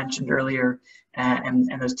 as I mentioned earlier, and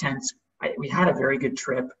those tents, we had a very good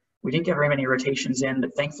trip. We didn't get very many rotations in,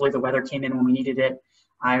 but thankfully the weather came in when we needed it.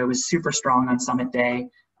 I was super strong on summit day,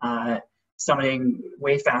 summiting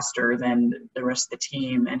way faster than the rest of the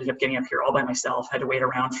team. Ended up getting up here all by myself, had to wait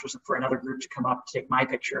around for another group to come up to take my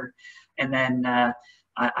picture. And then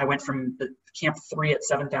I went from the Camp 3 at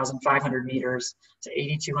 7,500 meters to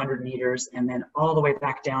 8,200 meters, and then all the way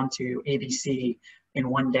back down to ABC in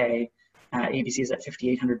one day. ABC is at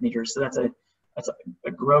 5,800 meters. So that's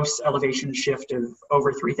a gross elevation shift of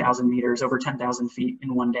over 3,000 meters, over 10,000 feet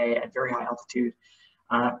in one day at very high altitude.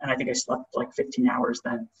 And I think I slept like 15 hours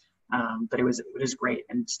then, but it was great.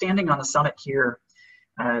 And standing on the summit here,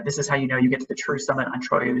 this is how you know you get to the true summit on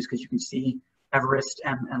Choyu, because you can see Everest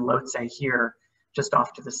and Lhotse here just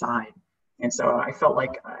off to the side. And so I felt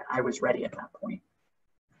like I was ready at that point.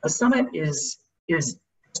 The summit is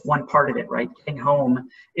one part of it, right? Getting home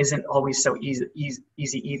isn't always so easy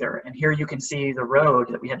either. And here you can see the road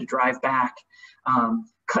that we had to drive back,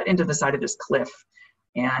 cut into the side of this cliff.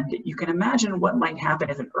 And you can imagine what might happen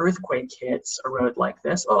if an earthquake hits a road like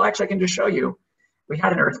this. Oh, actually, I can just show you. We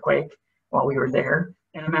had an earthquake while we were there,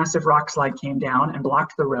 and a massive rock slide came down and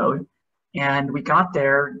blocked the road. And we got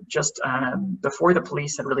there just before the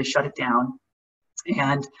police had really shut it down.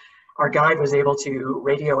 And our guide was able to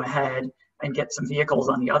radio ahead and get some vehicles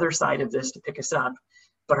on the other side of this to pick us up,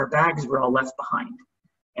 but our bags were all left behind.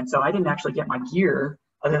 And so I didn't actually get my gear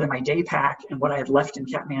other than my day pack and what I had left in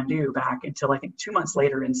Kathmandu back until I think 2 months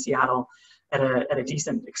later in Seattle at a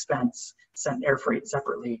decent expense, sent air freight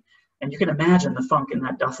separately. And you can imagine the funk in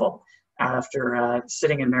that duffel after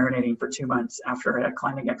sitting and marinating for 2 months after a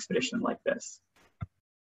climbing expedition like this.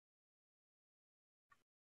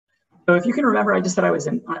 So if you can remember, I just said I was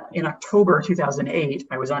in October 2008,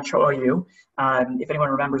 I was on Choyu. If anyone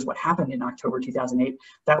remembers what happened in October 2008,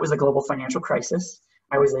 that was a global financial crisis.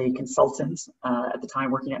 I was a consultant at the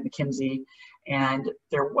time working at McKinsey, and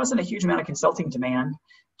there wasn't a huge amount of consulting demand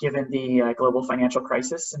given the global financial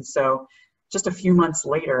crisis. And so just a few months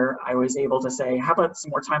later, I was able to say, how about some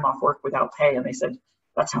more time off work without pay? And they said,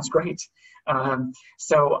 that sounds great.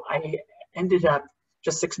 So I ended up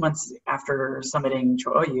just 6 months after summiting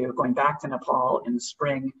Choyu, going back to Nepal in the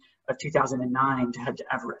spring of 2009 to head to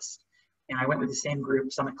Everest. And I went with the same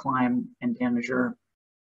group, Summit Climb and Dan Majur.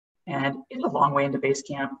 And it's a long way into base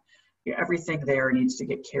camp. Everything there needs to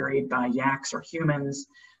get carried by yaks or humans.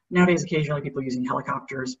 Nowadays, occasionally people using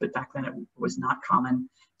helicopters, but back then it was not common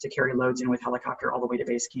to carry loads in with helicopter all the way to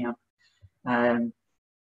base camp. Base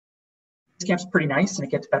camp's pretty nice, and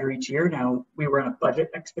it gets better each year. Now, we were on a budget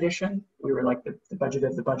expedition. We were like the budget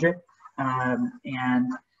of the budget.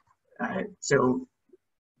 So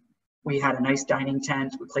we had a nice dining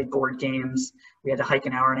tent. We played board games. We had to hike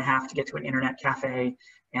an hour and a half to get to an internet cafe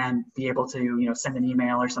and be able to, send an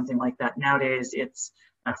email or something like that. Nowadays, it's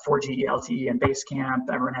 4G LTE and base camp.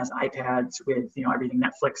 Everyone has iPads with, everything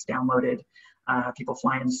Netflix downloaded. People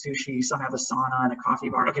flying in sushi. Some have a sauna and a coffee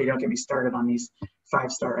bar. Okay, don't get me started on these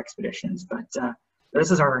 5-star expeditions. But this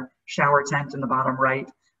is our shower tent in the bottom right.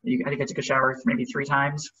 I think I took a shower maybe 3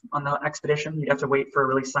 times on the expedition. You'd have to wait for a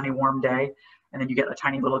really sunny, warm day. And then you get a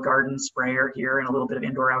tiny little garden sprayer here and a little bit of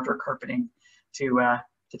indoor-outdoor carpeting to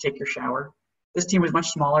take your shower. This team was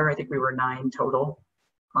much smaller. I think we were 9 total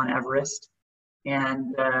on Everest.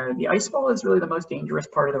 And the ice fall is really the most dangerous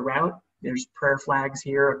part of the route. There's prayer flags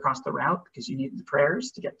here across the route because you need the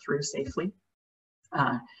prayers to get through safely.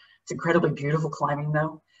 It's incredibly beautiful climbing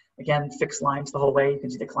though. Again, fixed lines the whole way. You can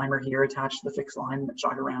see the climber here attached to the fixed line that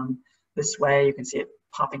jog around this way. You can see it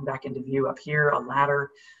popping back into view up here, a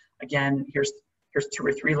ladder. Again, here's 2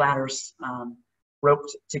 or 3 ladders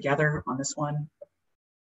roped together on this one.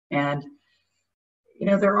 And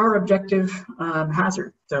there are objective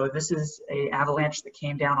hazards. So this is an avalanche that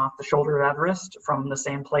came down off the shoulder of Everest from the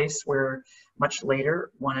same place where much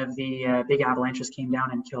later one of the big avalanches came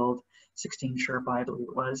down and killed 16 Sherpa, I believe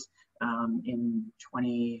it was, in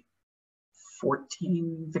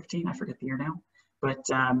 2014, 15, I forget the year now. But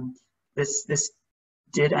this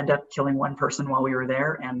did end up killing 1 person while we were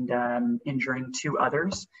there and injuring 2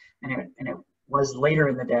 others. And it was later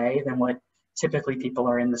in the day than what typically people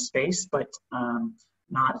are in the space, but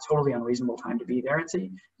not a totally unreasonable time to be there. And so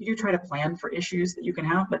you do try to plan for issues that you can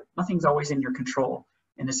have, but nothing's always in your control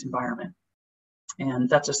in this environment. And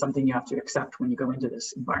that's just something you have to accept when you go into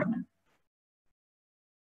this environment.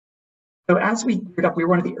 So as we geared up, we were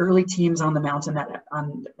one of the early teams on the mountain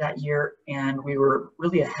that year, and we were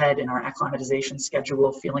really ahead in our acclimatization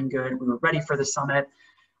schedule, feeling good. We were ready for the summit.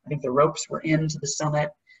 I think the ropes were into the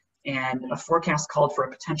summit, and a forecast called for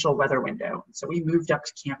a potential weather window. So we moved up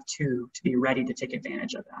to Camp 2 to be ready to take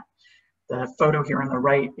advantage of that. The photo here on the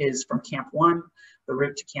right is from Camp 1. The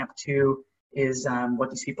route to Camp 2 is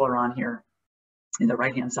what these people are on here in the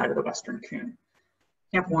right-hand side of the Western Cone.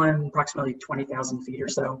 Camp 1, approximately 20,000 feet or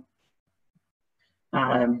so.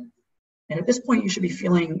 And at this point, you should be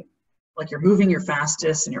feeling like you're moving your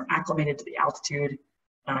fastest and you're acclimated to the altitude.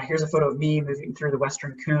 Here's a photo of me moving through the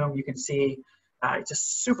Western Cone. You can see it's a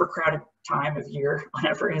super crowded time of year on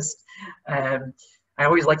Everest. I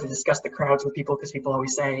always like to discuss the crowds with people because people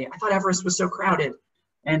always say, I thought Everest was so crowded.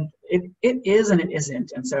 And it is and it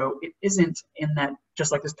isn't. And so it isn't in that,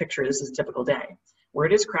 just like this picture, this is a typical day. Where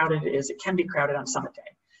it is crowded is it can be crowded on summit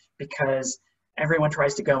day because everyone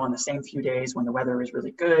tries to go on the same few days when the weather is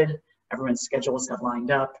really good, everyone's schedules have lined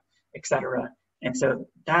up, etc. And so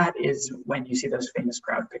that is when you see those famous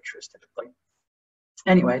crowd pictures typically.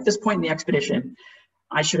 Anyway, at this point in the expedition,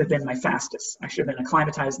 I should have been my fastest. I should have been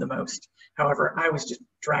acclimatized the most. However, I was just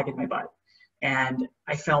dragging my butt. And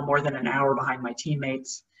I fell more than an hour behind my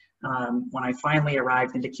teammates. When I finally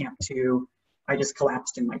arrived into Camp 2, I just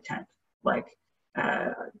collapsed in my tent.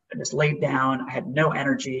 I just laid down. I had no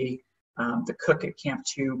energy. The cook at Camp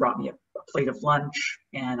 2 brought me a plate of lunch,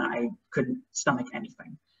 and I couldn't stomach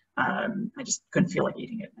anything. I just couldn't feel like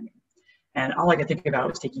eating it. And all I could think about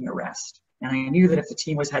was taking a rest. And I knew that if the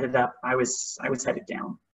team was headed up, I was headed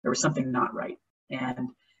down. There was something not right. And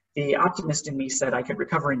the optimist in me said I could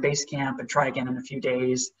recover in base camp and try again in a few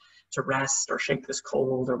days to rest or shake this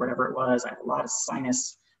cold or whatever it was. I had a lot of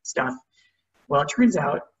sinus stuff. Well, it turns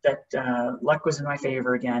out that luck was in my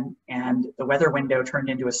favor again, and the weather window turned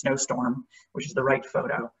into a snowstorm, which is the right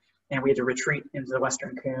photo. And we had to retreat into the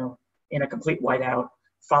Western Cone in a complete whiteout,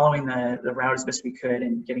 following the route as best we could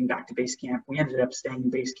and getting back to base camp. We ended up staying in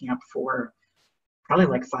base camp for probably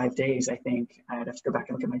like 5 days, I think. I'd have to go back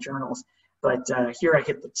and look at my journals. But here I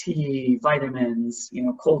hit the tea, vitamins,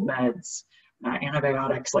 cold meds,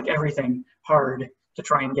 antibiotics, like everything hard to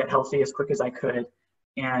try and get healthy as quick as I could.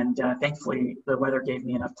 And thankfully, the weather gave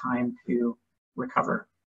me enough time to recover.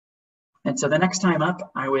 And so the next time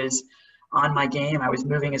up, I was on my game. I was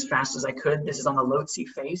moving as fast as I could. This is on the Lhotse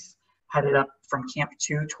face, headed up from Camp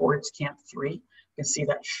 2 towards Camp 3. You can see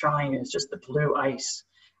that shine is just the blue ice.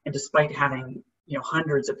 And despite having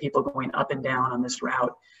hundreds of people going up and down on this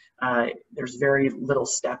route, there's very little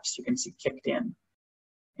steps you can see kicked in.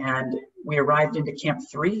 And we arrived into Camp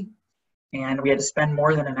 3, and we had to spend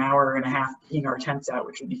more than an hour and a half peeing our tents out,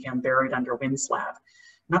 which would become buried under wind slab.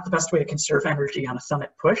 Not the best way to conserve energy on a summit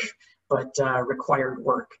push, but required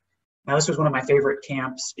work. Now, this was one of my favorite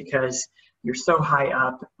camps because you're so high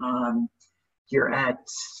up. You're at,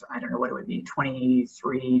 I don't know what it would be,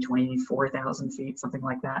 24,000 feet, something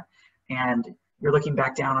like that. And you're looking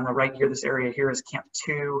back down on the right here. This area here is Camp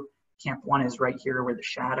 2. Camp 1 is right here where the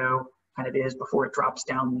shadow kind of is before it drops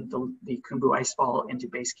down the Khumbu Icefall into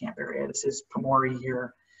base camp area. This is Pamori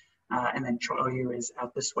here, and then Choyu is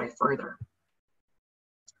out this way further.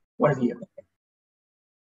 What a view.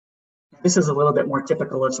 This is a little bit more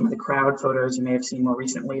typical of some of the crowd photos you may have seen more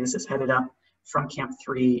recently. This is headed up from Camp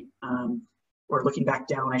 3, or looking back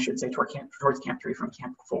down, I should say, towards Camp 3 from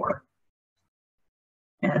Camp 4.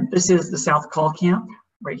 And this is the South Call Camp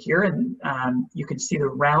right here, and you can see the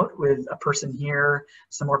route with a person here,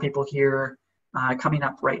 some more people here, coming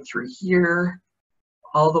up right through here,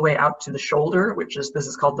 all the way out to the shoulder, this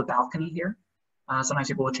is called the balcony here. Sometimes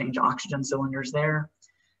people will change oxygen cylinders there.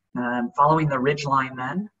 Following the ridge line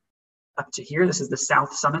then, up to here, this is the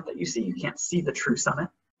south summit that you see. You can't see the true summit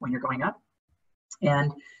when you're going up.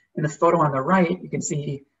 And in the photo on the right, you can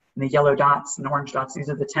see in the yellow dots and orange dots, these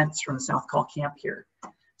are the tents from the South Call Camp here.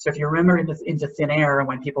 So if you remember into thin air,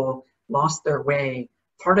 when people lost their way,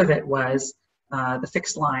 part of it was the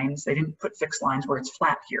fixed lines. They didn't put fixed lines where it's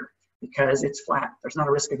flat here because it's flat. There's not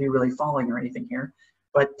a risk of you really falling or anything here.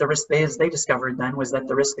 But the risk they discovered then was that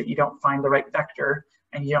the risk that you don't find the right vector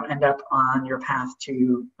and you don't end up on your path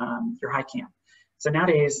to your high camp. So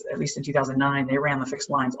nowadays, at least in 2009, they ran the fixed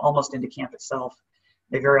lines almost into camp itself.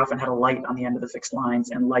 They very often had a light on the end of the fixed lines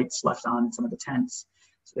and lights left on in some of the tents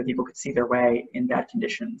so that people could see their way in bad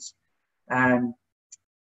conditions.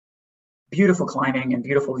 Beautiful climbing and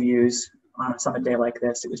beautiful views on a summit day like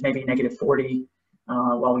this. It was maybe -40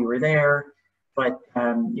 while we were there, but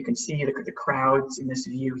you can see the crowds in this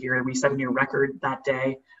view here. We set a new record that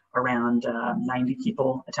day, around 90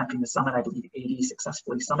 people attempting the summit. I believe 80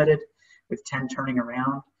 successfully summited, with 10 turning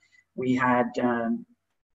around. We had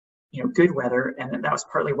good weather, and that was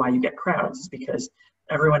partly why you get crowds, is because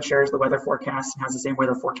everyone shares the weather forecast and has the same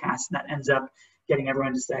weather forecast, and that ends up getting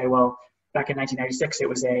everyone to say, well, back in 1996, it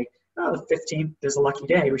was the 15th is a lucky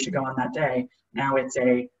day, we should go on that day. Now it's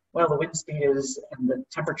well, the wind speed is, and the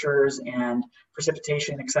temperatures and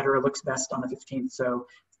precipitation, et cetera, looks best on the 15th, so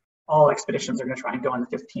all expeditions are going to try and go on the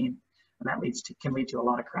 15th, and that can lead to a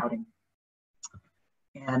lot of crowding.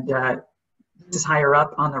 And this is higher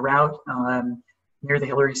up on the route, near the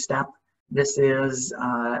Hillary Step. This is,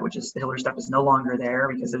 the Hillary Step is no longer there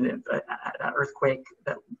because of an earthquake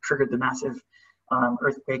that triggered the massive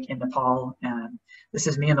earthquake in Nepal. And this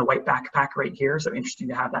is me in the white backpack right here. So interesting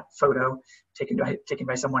to have that photo taken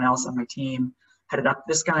by someone else on my team. Headed up,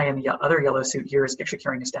 this guy in the other yellow suit here is actually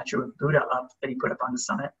carrying a statue of Buddha up that he put up on the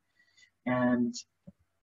summit, and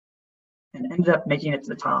ended up making it to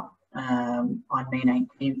the top on May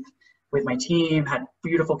 19th with my team. Had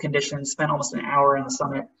beautiful conditions, spent almost an hour on the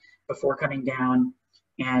summit before coming down,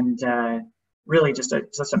 and really just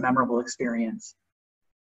a memorable experience.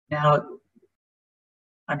 Now,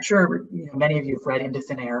 I'm sure many of you have read Into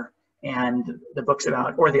Thin Air and the books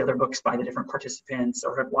about, or the other books by the different participants,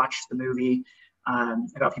 or have watched the movie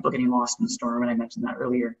about people getting lost in the storm, and I mentioned that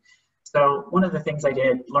earlier. So one of the things I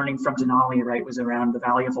did, learning from Denali, right, was around the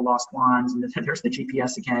Valley of the Lost Wands, and there's the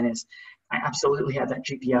GPS again, is I absolutely had that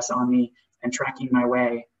GPS on me and tracking my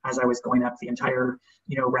way as I was going up the entire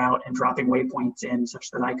route and dropping waypoints in such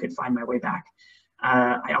that I could find my way back.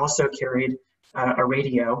 I also carried a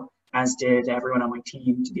radio, as did everyone on my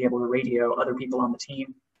team, to be able to radio other people on the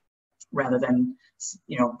team rather than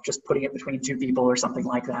just putting it between two people or something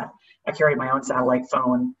like that. I carried my own satellite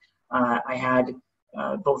phone. I had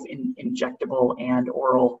both injectable and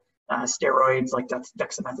oral steroids like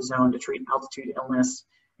dexamethasone to treat altitude illness.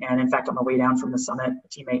 And in fact, on the way down from the summit, a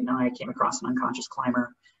teammate and I came across an unconscious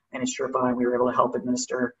climber and his Sherpa, and we were able to help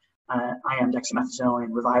administer IM dexamethasone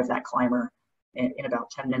and revive that climber in about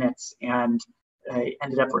 10 minutes. And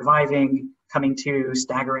ended up reviving, coming to,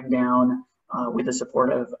 staggering down with the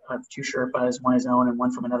support of two Sherpas, one his own and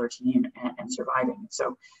one from another team, and surviving.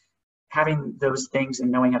 So having those things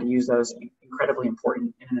and knowing how to use those is incredibly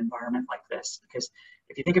important in an environment like this, because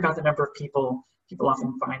if you think about the number of people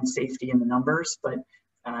often find safety in the numbers, but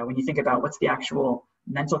when you think about what's the actual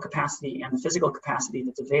mental capacity and the physical capacity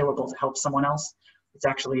that's available to help someone else, it's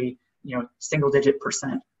actually single-digit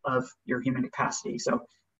 % of your human capacity. So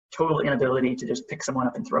total inability to just pick someone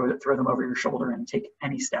up and throw them over your shoulder and take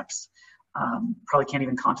any steps. Probably can't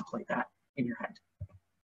even contemplate that in your head.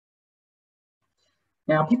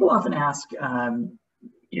 Now, people often ask,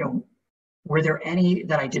 you know, were there any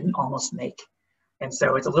that I didn't almost make? And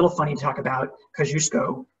so it's a little funny to talk about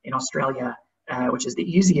Kosciuszko in Australia, which is the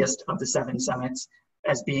easiest of the 7 summits,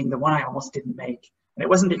 as being the one I almost didn't make. And it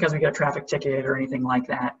wasn't because we got a traffic ticket or anything like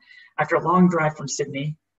that. After a long drive from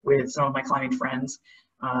Sydney with some of my climbing friends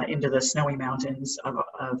into the snowy mountains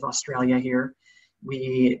of Australia here,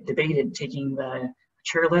 we debated taking the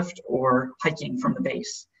chairlift or hiking from the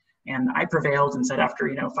base. And I prevailed and said after,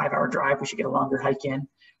 you know, a 5-hour drive, we should get a longer hike in.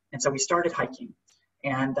 And so we started hiking.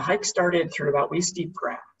 And the hike started through about waist deep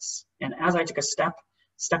grass. And as I took a step,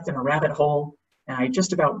 stepped in a rabbit hole, and I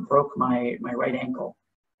just about broke my right ankle.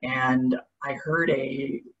 And I heard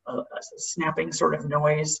a snapping sort of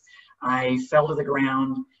noise. I fell to the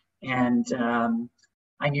ground, and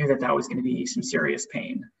I knew that that was going to be some serious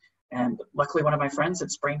pain. And luckily, one of my friends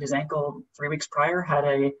had sprained his ankle 3 weeks prior,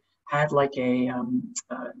 had like a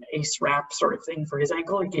ACE wrap sort of thing for his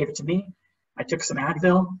ankle. He gave it to me. I took some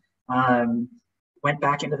Advil, went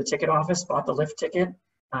back into the ticket office, bought the lift ticket.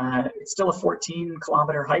 It's still a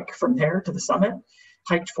 14-kilometer hike from there to the summit.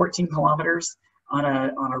 Hiked 14 kilometers on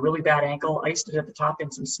a really bad ankle, iced it at the top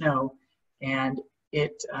in some snow, and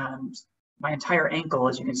it my entire ankle,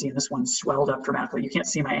 as you can see in this one, swelled up dramatically. You can't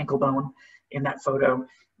see my ankle bone in that photo.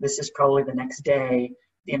 This is probably the next day.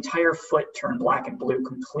 The entire foot turned black and blue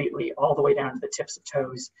completely, all the way down to the tips of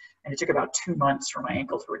toes, and it took about 2 months for my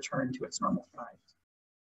ankle to return to its normal size.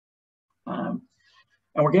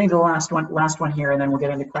 And we're getting to the last one here, and then we'll get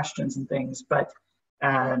into questions and things. But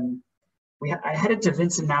I headed to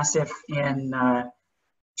Vincent Massif in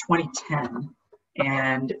 2010,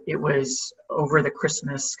 and it was over the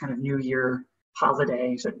Christmas kind of New Year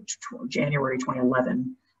holiday, so January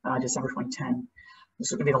 2011, December 2010.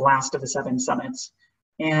 This was going to be the last of the 7 summits.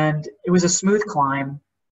 And it was a smooth climb,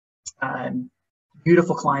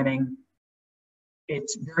 beautiful climbing.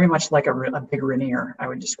 It's very much like a big Rainier, I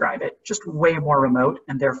would describe it, just way more remote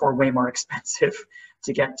and therefore way more expensive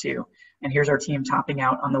to get to. And here's our team topping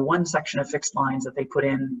out on the one section of fixed lines that they put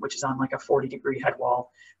in, which is on like a 40-degree head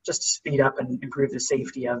wall, just to speed up and improve the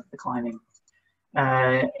safety of the climbing.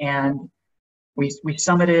 And we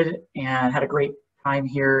summited and had a great time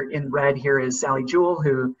here. In red here is Sally Jewell,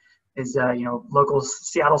 who is local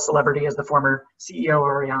Seattle celebrity as the former CEO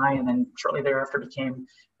of REI, and then shortly thereafter became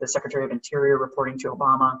the Secretary of Interior, reporting to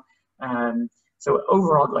Obama. So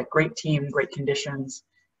overall, like great team, great conditions.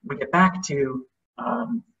 We get back to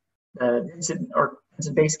the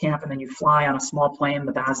Vincent Base Camp, and then you fly on a small plane,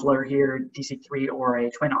 the Basler here, DC-3, or a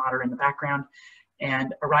Twin Otter in the background,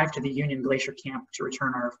 and arrive to the Union Glacier Camp to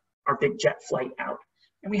return our big jet flight out.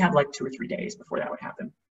 And we had like 2 or 3 days before that would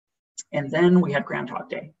happen. And then we had Groundhog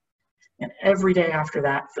Day. And every day after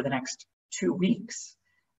that, for the next 2 weeks,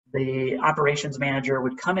 the operations manager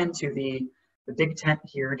would come into the big tent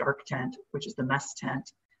here, dark tent, which is the mess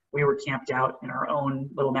tent. We were camped out in our own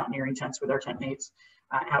little mountaineering tents with our tent mates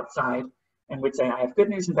outside, and would say, I have good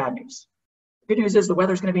news and bad news. The good news is the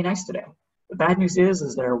weather's going to be nice today. The bad news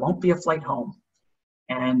is there won't be a flight home.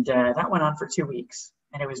 And that went on for 2 weeks.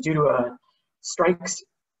 And it was due to strikes,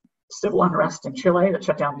 civil unrest in Chile that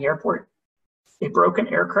shut down the airport, a broken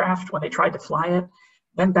aircraft when they tried to fly it,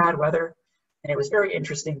 then bad weather. And it was very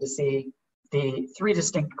interesting to see the 3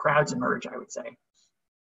 distinct crowds emerge, I would say.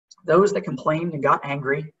 Those that complained and got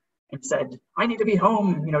angry and said, I need to be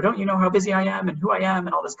home, don't you know how busy I am and who I am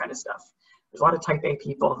and all this kind of stuff. There's a lot of type A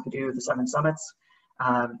people who do the 7 summits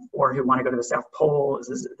or who want to go to the South Pole.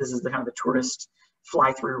 This is the kind of the tourist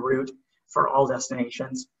fly-through route for all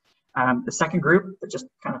destinations. The second group that just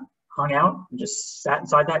kind of hung out and just sat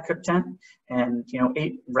inside that cook tent and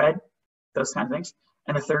ate, read, those kind of things.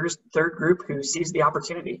 And the third group who sees the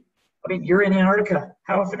opportunity. I mean, you're in Antarctica.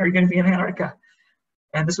 How often are you going to be in Antarctica?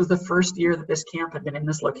 And this was the first year that this camp had been in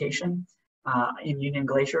this location in Union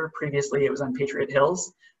Glacier. Previously, it was on Patriot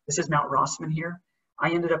Hills. This is Mount Rossman here.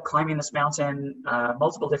 I ended up climbing this mountain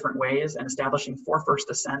multiple different ways and establishing 4 first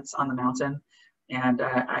ascents on the mountain. And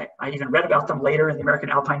I even read about them later in the American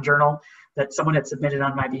Alpine Journal that someone had submitted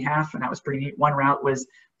on my behalf, and that was pretty neat. One route was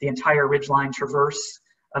the entire ridgeline traverse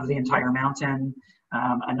of the entire mountain.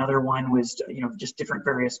 Another one was, just different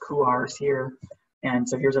various couloirs here. And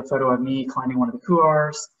so here's a photo of me climbing one of the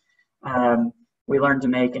couloirs. We learned to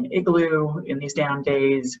make an igloo in these down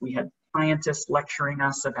days. We had scientists lecturing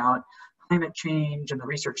us about climate change and the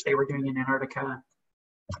research they were doing in Antarctica.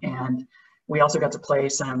 And we also got to play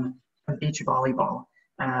some beach volleyball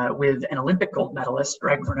with an Olympic gold medalist,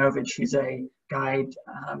 Greg Vernovich, who's a guide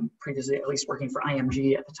previously, at least working for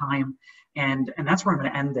IMG at the time. And that's where I'm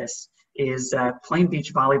going to end this, is playing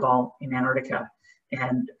beach volleyball in Antarctica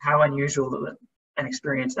and how unusual an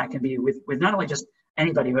experience that can be with not only just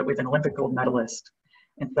anybody, but with an Olympic gold medalist.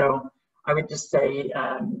 And so I would just say,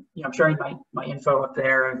 I'm sharing my info up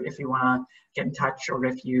there if you want to get in touch or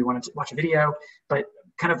if you want to watch a video, but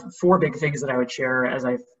kind of 4 big things that I would share as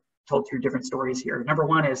I've told through different stories here. Number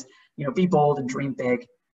 1 is, be bold and dream big.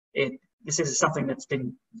 This is something that's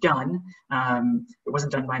been done. It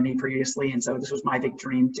wasn't done by me previously, and so this was my big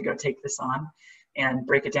dream to go take this on and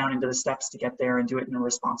break it down into the steps to get there and do it in a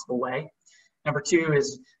responsible way. Number 2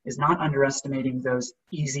 is not underestimating those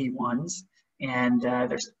easy ones, and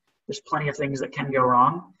there's plenty of things that can go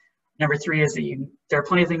wrong. Number 3 is that there are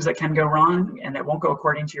plenty of things that can go wrong and that won't go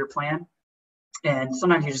according to your plan, and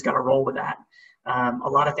sometimes you just got to roll with that. A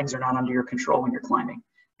lot of things are not under your control when you're climbing.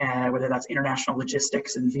 Whether that's international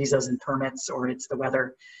logistics and visas and permits, or it's the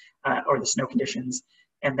weather or the snow conditions.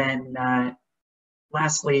 And then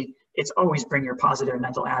lastly, it's always bring your positive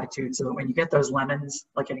mental attitude so that when you get those lemons,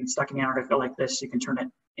 like getting stuck in Antarctica like this, you can turn it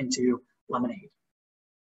into lemonade.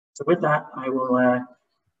 So with that, I will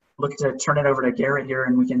look to turn it over to Garrett here,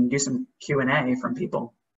 and we can do some Q&A from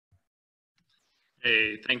people.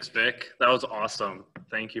 Hey, thanks, Vic. That was awesome.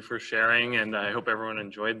 Thank you for sharing, and I hope everyone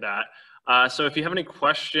enjoyed that. So if you have any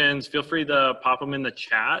questions, feel free to pop them in the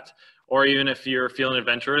chat, or even if you're feeling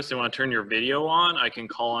adventurous and want to turn your video on, I can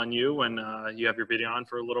call on you when you have your video on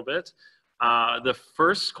for a little bit. The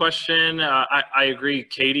first question, I agree,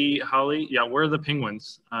 Katie, Holly, yeah, where are the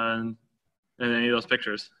penguins in any of those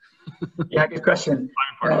pictures? Yeah, good question.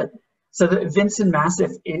 So the Vinson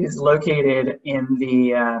Massif is located in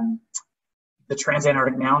the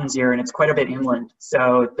Transantarctic Mountains here, and it's quite a bit inland.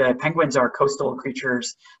 So the penguins are coastal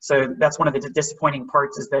creatures. So that's one of the disappointing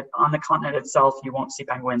parts, is that on the continent itself, you won't see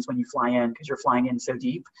penguins when you fly in because you're flying in so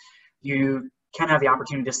deep. You can have the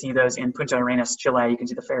opportunity to see those in Punta Arenas, Chile. You can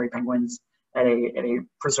see the fairy penguins at a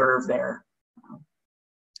preserve there.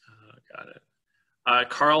 Got it.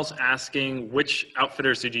 Carl's asking, which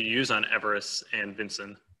outfitters did you use on Everest and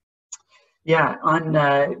Vinson? Yeah,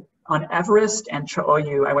 on Everest and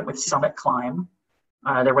Cho'oyu, I went with Summit Climb.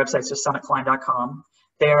 Their website's just summitclimb.com.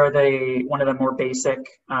 They're one of the more basic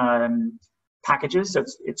packages, so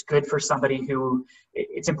it's good for somebody who,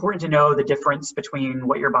 it's important to know the difference between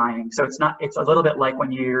what you're buying. So it's a little bit like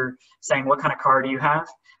when you're saying, what kind of car do you have?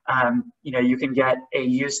 You can get a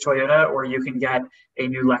used Toyota or you can get a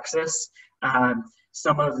new Lexus.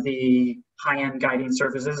 Some of the high-end guiding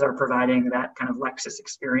services are providing that kind of Lexus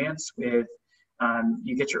experience with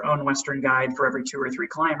you get your own Western guide for every 2 or 3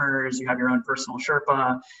 climbers. You have your own personal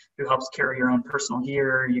Sherpa who helps carry your own personal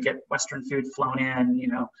gear. You get Western food flown in,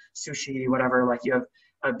 sushi, whatever. Like you have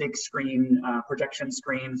a big screen, projection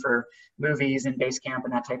screen for movies and base camp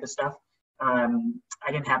and that type of stuff. I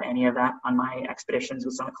didn't have any of that on my expeditions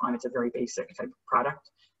with Summit Climb. It's a very basic type of product.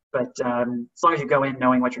 But as long as you go in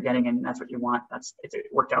knowing what you're getting and that's what you want, it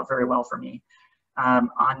worked out very well for me.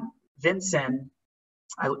 On Vinson,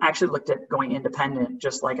 I actually looked at going independent,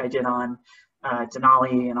 just like I did on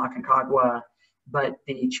Denali and Aconcagua. But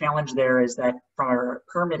the challenge there is that for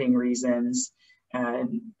permitting reasons,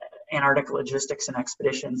 Antarctic Logistics and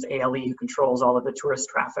Expeditions, ALE, who controls all of the tourist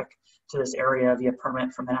traffic to this area via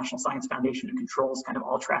permit from the National Science Foundation, who controls kind of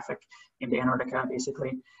all traffic into Antarctica,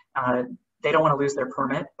 basically. They don't want to lose their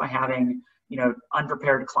permit by having,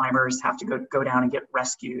 unprepared climbers have to go down and get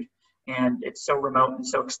rescued. And it's so remote and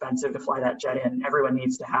so expensive to fly that jet in. Everyone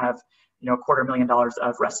needs to have, $250,000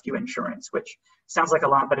 of rescue insurance, which sounds like a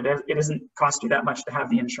lot, but it doesn't cost you that much to have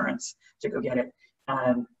the insurance to go get it.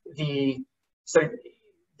 So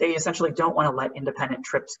they essentially don't want to let independent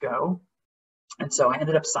trips go. And so I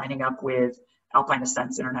ended up signing up with Alpine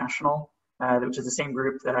Ascents International, which is the same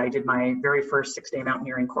group that I did my very first 6-day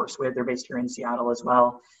mountaineering course with. They're based here in Seattle as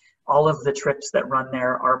well. All of the trips that run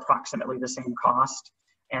there are approximately the same cost.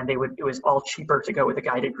 And it was all cheaper to go with a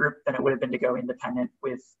guided group than it would have been to go independent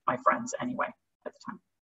with my friends anyway at the time.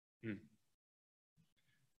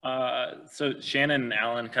 So Shannon and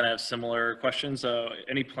Alan kind of have similar questions.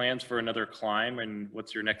 Any plans for another climb, and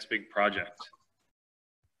what's your next big project?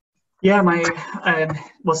 Yeah,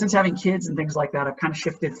 well, since having kids and things like that, I've kind of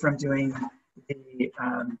shifted from doing the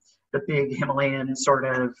big Himalayan sort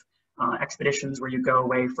of expeditions where you go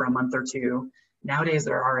away for a month or 2. Nowadays,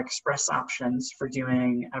 there are express options for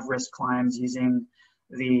doing Everest climbs using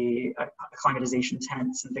the acclimatization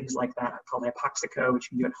tents and things like that called Hypoxico, which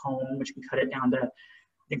you can do at home, which can cut it down to,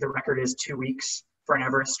 I think the record is 2 weeks for an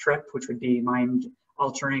Everest trip, which would be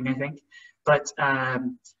mind-altering, I think. But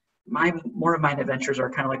more of my adventures are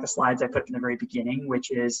kind of like the slides I put in the very beginning, which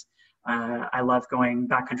is I love going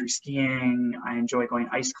backcountry skiing. I enjoy going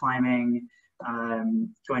ice climbing,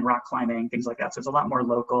 going rock climbing, things like that. So it's a lot more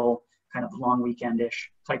local, kind of long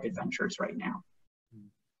weekend-ish type adventures right now.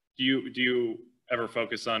 Do you ever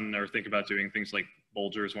focus on or think about doing things like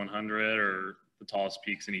Bulger's 100 or the tallest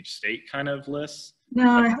peaks in each state kind of lists? No,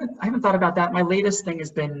 I haven't thought about that. My latest thing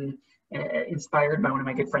has been inspired by one of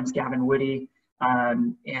my good friends, Gavin Woody,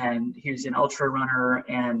 and he was an ultra runner,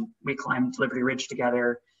 and we climbed Liberty Ridge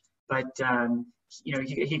together. But you know,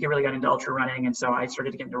 he really got into ultra running, and so I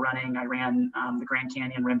started to get into running. I ran the Grand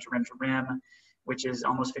Canyon rim to rim to rim, which is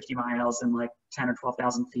almost 50 miles and like 10 or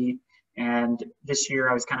 12,000 feet. And this year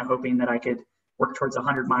I was kind of hoping that I could work towards a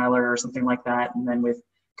 100-miler or something like that. And then with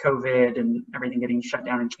COVID and everything getting shut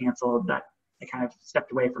down and canceled, that I kind of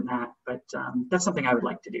stepped away from that. But that's something I would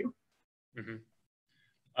like to do.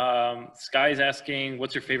 Mm-hmm. Sky's asking,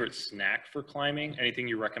 what's your favorite snack for climbing? Anything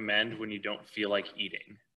you recommend when you don't feel like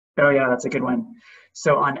eating? Oh yeah, that's a good one.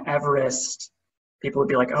 So on Everest, people would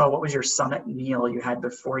be like, oh, what was your summit meal you had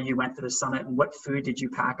before you went to the summit? And what food did you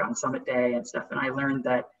pack on summit day and stuff? And I learned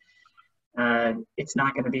that it's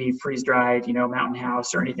not going to be freeze-dried, you know, Mountain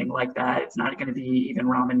House or anything like that. It's not going to be even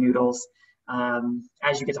ramen noodles.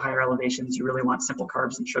 As you get to higher elevations, you really want simple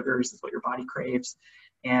carbs and sugars. That's what your body craves.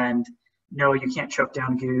 And no, you can't choke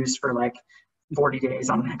down goose for like 40 days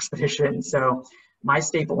on an expedition. So my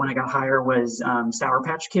staple when I got higher was Sour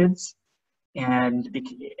Patch Kids. And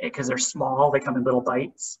because they're small, they come in little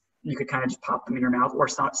bites. You could kind of just pop them in your mouth, or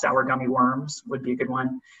sour gummy worms would be a good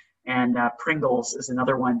one. And Pringles is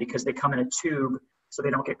another one because they come in a tube so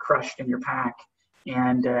they don't get crushed in your pack.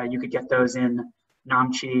 And you could get those in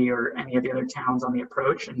Namche or any of the other towns on the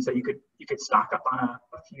approach. And so you could stock up on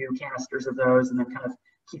a few canisters of those and then kind of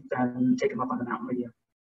keep them and take them up on the mountain with you.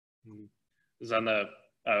 This is on the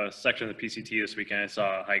section of the PCT this weekend. I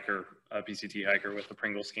saw a PCT hiker with the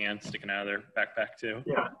Pringles can sticking out of their backpack too.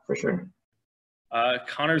 Yeah, for sure.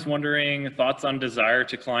 Connor's wondering, thoughts on desire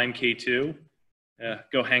to climb K2?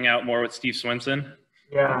 Go hang out more with Steve Swinson?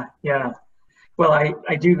 Yeah. Well,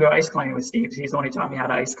 I do go ice climbing with Steve. He's the one who taught me how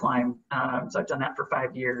to ice climb. So I've done that for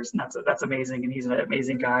 5 years, and that's amazing. And he's an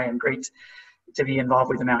amazing guy and great to be involved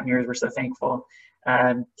with the Mountaineers. We're so thankful.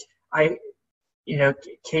 You know,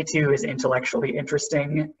 K2 is intellectually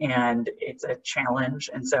interesting and it's a challenge.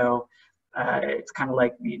 And so it's kind of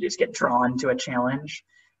like you just get drawn to a challenge.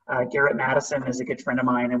 Garrett Madison is a good friend of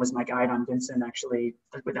mine and was my guide on Vincent, actually,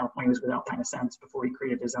 when he was with Alpine Ascents before he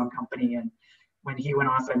created his own company. And when he went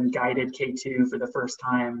off and guided K2 for the first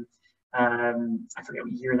time, I forget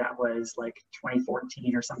what year that was, like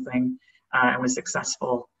 2014 or something, and was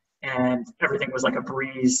successful. And everything was like a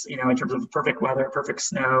breeze, you know, in terms of perfect weather, perfect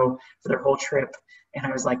snow for their whole trip. And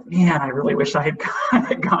I was like, man, I really wish I had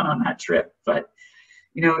gone on that trip. But,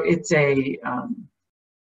 you know, it's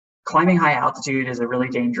climbing high altitude is a really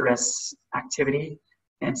dangerous activity.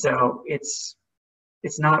 And so it's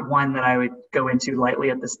not one that I would go into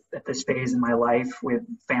lightly at this phase in my life with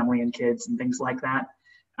family and kids and things like that.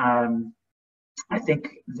 I think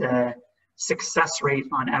the success rate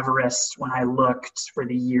on Everest when I looked for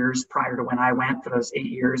the years prior to when I went, for those 8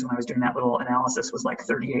 years when I was doing that little analysis, was like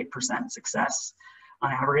 38% success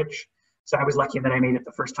on average. So I was lucky that I made it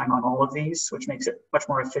the first time on all of these, which makes it much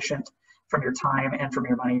more efficient from your time and from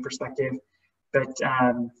your money perspective. But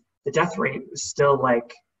the death rate was still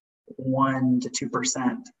like 1 to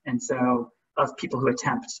 2%. And so of people who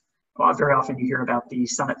attempt, well, very often you hear about the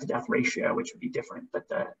summit to death ratio, which would be different, but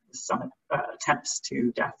the summit attempts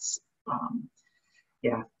to deaths.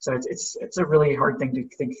 Yeah, so it's a really hard thing to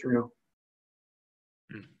think through.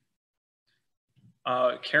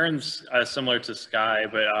 Karen's similar to Sky,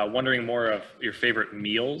 but wondering more of your favorite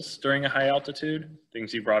meals during a high altitude,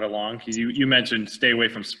 things you brought along, because you mentioned stay away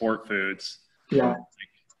from sport foods. Yeah.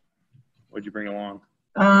 What'd you bring along?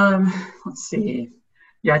 Let's see.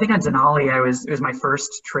 Yeah, I think on Denali, it was my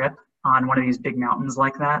first trip on one of these big mountains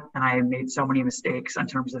like that, and I made so many mistakes in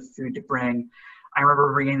terms of food to bring. I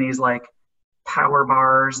remember bringing these like power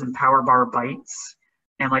bars and power bar bites,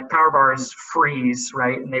 and like power bars freeze,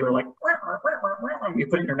 right? And they were like, you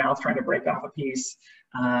put it in your mouth trying to break off a piece.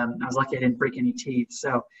 I was lucky I didn't break any teeth.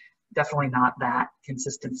 So definitely not that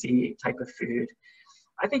consistency type of food.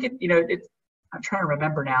 I think I'm trying to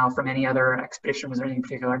remember now from any other expedition, was there anything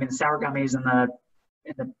particular? I mean, the sour gummies and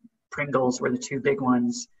the Pringles were the two big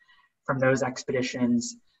ones from those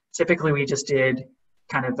expeditions. Typically we just did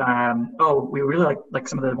kind of, we really like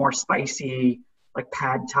some of the more spicy, like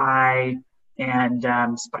pad thai and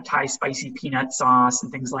Thai spicy peanut sauce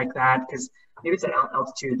and things like that, because maybe it's at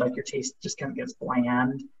altitude, like your taste just kind of gets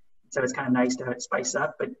bland. So it's kind of nice to have it spice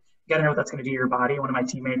up, but you got to know what that's going to do to your body. One of my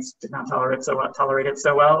teammates did not tolerate it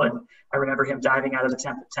so well. And I remember him diving out of the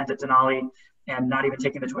tent at Denali and not even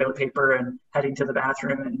taking the toilet paper and heading to the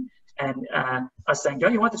bathroom and us saying,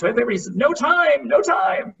 don't you want the toilet paper? He said, no time,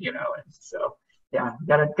 you know? And so, yeah,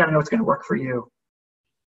 gotta know what's going to work for you.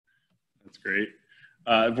 That's great.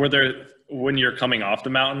 When you're coming off the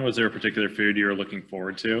mountain, was there a particular food you were looking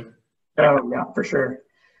forward to? Oh yeah, for sure.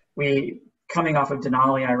 Coming off of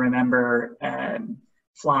Denali, I remember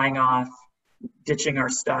flying off, ditching our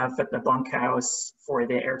stuff at the bunkhouse for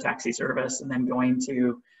the air taxi service, and then going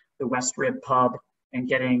to the West Rib pub and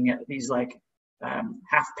getting these like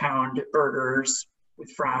half-pound burgers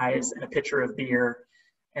with fries and a pitcher of beer.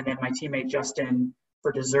 And then my teammate Justin,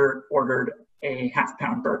 for dessert, ordered a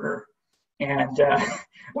half-pound burger, and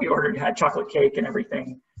we had chocolate cake and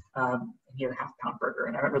everything. He had a half-pound burger,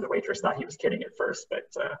 and I remember the waitress thought he was kidding at first, but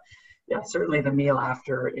yeah, certainly the meal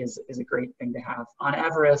after is a great thing to have. On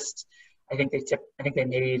Everest, I think they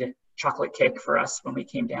made chocolate cake for us when we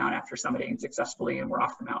came down after summiting successfully and we're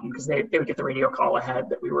off the mountain, because they would get the radio call ahead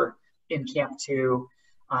that we were in Camp 2,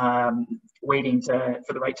 waiting for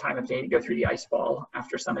the right time of day to go through the ice fall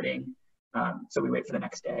after summiting. So we wait for the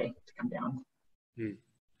next day to come down.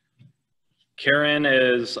 Karen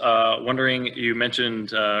is wondering, you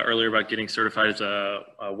mentioned earlier about getting certified as a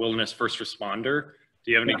wilderness first responder. Do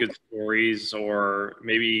you have any good stories, or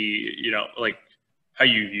maybe, like how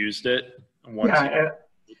you used it? A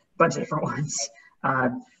bunch of different ones.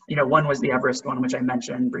 One was the Everest one, which I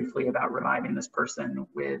mentioned briefly about reviving this person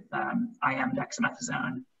with IM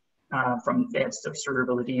dexamethasone they had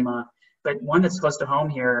cerebral edema. But one that's close to home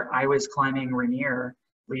here, I was climbing Rainier,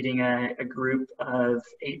 leading a group of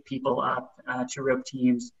 8 people up, 2 rope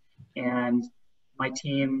teams, and my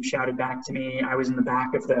team shouted back to me. I was in the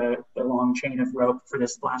back of the long chain of rope for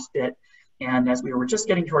this last bit, and as we were just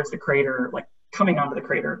getting towards the crater, like coming onto the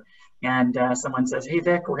crater, and someone says, "Hey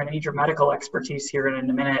Vic, we're gonna need your medical expertise here in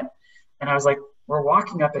a minute." And I was like, "We're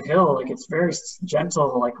walking up a hill, like it's very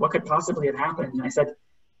gentle, like what could possibly have happened?" And I said,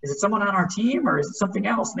 "Is it someone on our team or is it something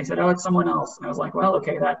else?" And they said, "Oh, it's someone else." And I was like, "Well,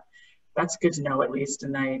 okay, that's good to know at least."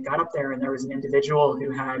 And I got up there and there was an individual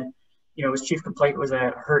who had, his chief complaint was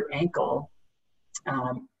a hurt ankle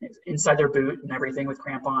inside their boot and everything, with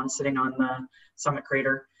crampons, sitting on the summit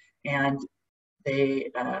crater. And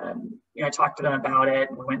they, I talked to them about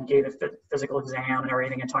it. We went and gave a physical exam and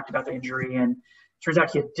everything and talked about the injury. And it turns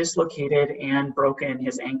out he had dislocated and broken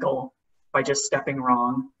his ankle by just stepping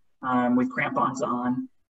wrong with crampons on.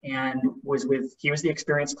 And he was the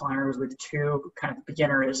experienced climber, was with 2 kind of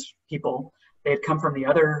beginnerish people. They had come from we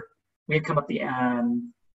had come up the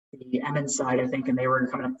Emmons side, I think, and they were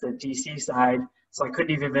coming up the DC side. So I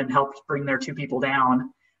couldn't even help bring their 2 people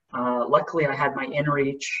down. Luckily, I had my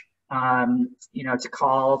inReach, to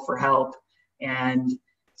call for help. And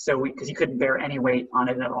so because he couldn't bear any weight on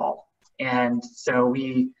it at all. And so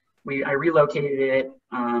I relocated it,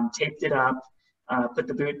 taped it up, put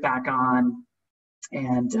the boot back on,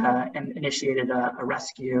 and initiated a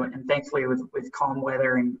rescue. And thankfully, with calm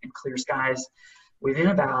weather and clear skies, within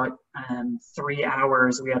about 3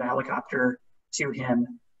 hours, we had a helicopter to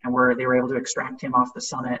him, and they were able to extract him off the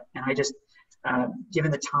summit. And I just,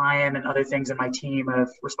 given the time and other things in my team of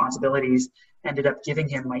responsibilities, ended up giving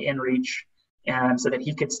him my inReach, so that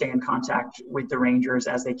he could stay in contact with the Rangers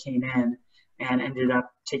as they came in, and ended up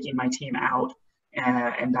taking my team out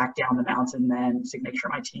and back down the mountain then to make sure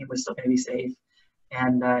my team was still going to be safe.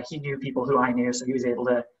 And he knew people who I knew, so he was able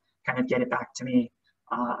to kind of get it back to me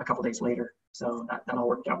a couple days later. So that all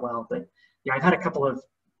worked out well. But yeah, I've had a couple of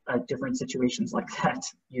different situations like that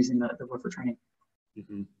using the Woofer training.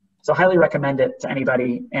 Mm-hmm. So highly recommend it to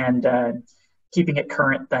anybody, and keeping it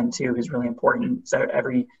current then too is really important. So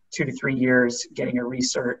every 2 to 3 years, getting a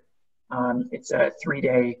recert. It's a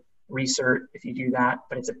 3-day recert if you do that,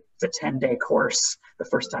 but it's a 10-day course the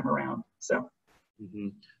first time around. So. Mm-hmm.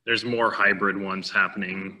 There's more hybrid ones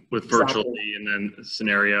happening with virtually and then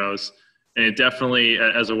scenarios. And it definitely,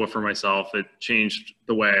 as a woofer myself, it changed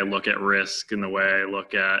the way I look at risk and the way I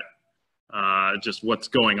look at just what's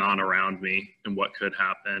going on around me and what could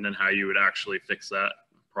happen and how you would actually fix that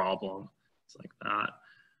problem. It's like that.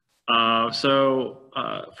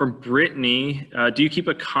 From Brittany, do you keep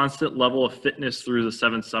a constant level of fitness through the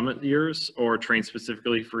 7 summit years, or train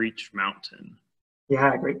specifically for each mountain?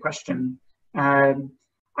 Yeah, great question.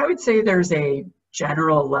 I would say there's a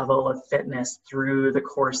general level of fitness through the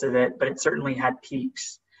course of it, but it certainly had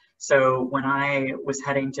peaks. So when I was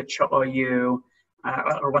heading to Cho'oyu,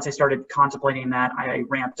 or once I started contemplating that, I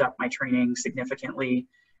ramped up my training significantly.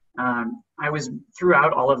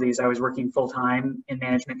 Throughout all of these, I was working full-time in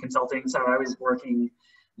management consulting. So I was working,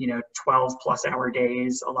 12-plus-hour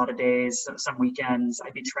days, a lot of days, some weekends.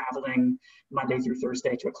 I'd be traveling Monday through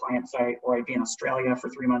Thursday to a client site, or I'd be in Australia for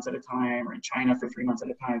 3 months at a time, or in China for 3 months at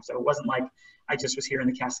a time. So it wasn't like I just was here in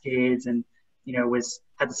the Cascades and,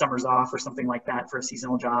 had the summers off or something like that for a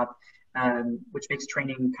seasonal job, which makes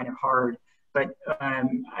training kind of hard. but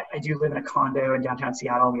I do live in a condo in downtown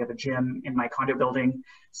Seattle. We have a gym in my condo building.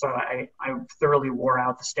 So I thoroughly wore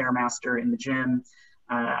out the Stairmaster in the gym.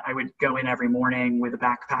 I would go in every morning with a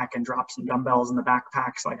backpack and drop some dumbbells in the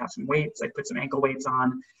backpack. So I'd have some weights, I'd put some ankle weights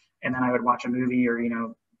on, and then I would watch a movie or,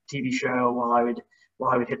 TV show while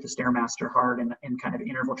I would hit the Stairmaster hard in kind of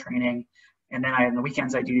interval training. And then on the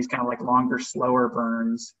weekends, I do these kind of like longer, slower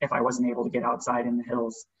burns if I wasn't able to get outside in the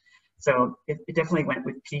hills. So it definitely went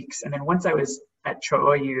with peaks. And then once I was at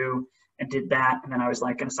Cho-Oyu and did that, and then I was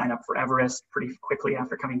like going to sign up for Everest pretty quickly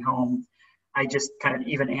after coming home, I just kind of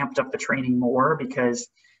even amped up the training more because,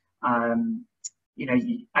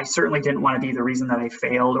 I certainly didn't want to be the reason that I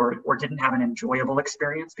failed or didn't have an enjoyable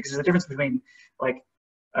experience, because there's a difference between like,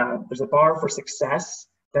 there's a bar for success,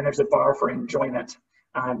 then there's a bar for enjoyment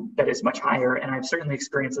that is much higher. And I've certainly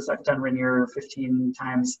experienced this. I've done Rainier 15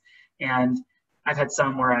 times, and I've had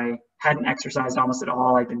some where I hadn't exercised almost at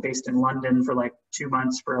all. I'd been based in London for like 2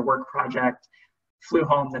 months for a work project, flew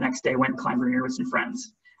home the next day, went and climbed Rainier with some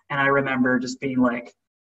friends. And I remember just being like,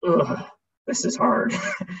 ugh, this is hard.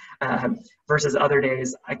 Versus other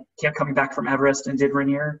days, I kept coming back from Everest and did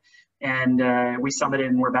Rainier. And we summited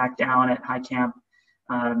and we're back down at high camp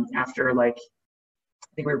after like,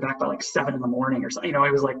 I think we were back by like 7 in the morning or something.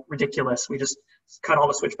 It was like ridiculous. We just cut all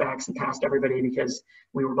the switchbacks and passed everybody because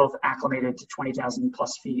we were both acclimated to 20,000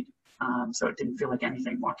 plus feet. So it didn't feel like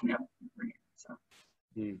anything walking up. So.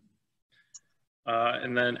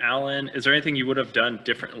 And then Alan, is there anything you would have done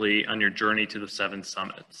differently on your journey to the 7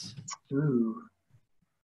 summits? Ooh.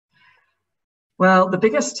 Well, the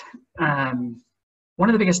biggest, one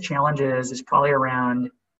of the biggest challenges is probably around,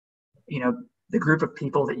 the group of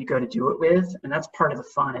people that you go to do it with. And that's part of the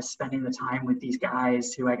fun, is spending the time with these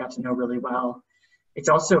guys who I got to know really well. It's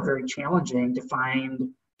also very challenging to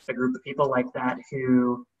find a group of people like that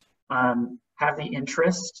who have the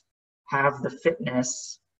interest, have the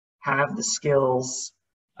fitness, have the skills,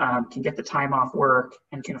 can get the time off work,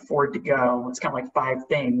 and can afford to go. It's kind of like 5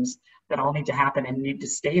 things that all need to happen and need to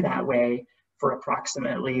stay that way for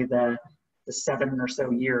approximately the 7 or so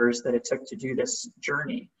years that it took to do this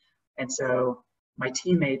journey. And so my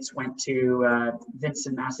teammates went to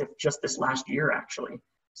Vinson Massif just this last year, actually.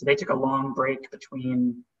 So they took a long break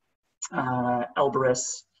between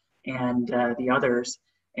Elbrus and the others,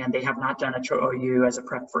 and they have not done a Cho-Oyu as a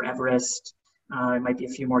prep for Everest. It might be a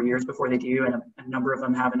few more years before they do, and a number of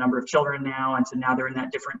them have a number of children now, and so now they're in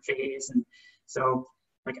that different phase. And so,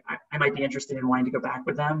 like, I might be interested in wanting to go back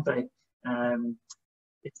with them, but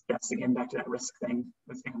that's again back to that risk thing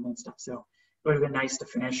with family and stuff. So it would have been nice to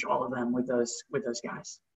finish all of them with those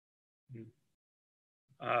guys.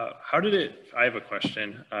 I have a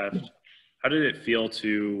question. How did it feel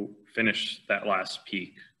to finish that last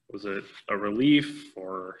peak? Was it a relief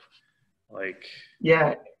or like?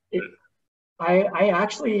 Yeah, I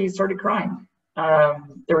actually started crying.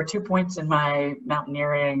 There were 2 points in my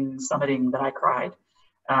mountaineering summiting that I cried.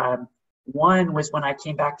 One was when I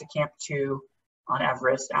came back to Camp 2 on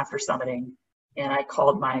Everest after summiting, and I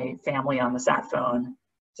called my family on the sat phone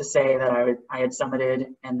to say that I had summited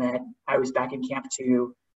and that I was back in Camp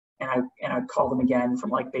 2, and I'd call them again from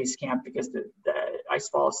like base camp because the ice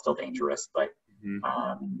fall is still dangerous. But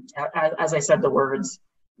as I said the words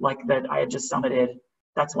like that I had just summited,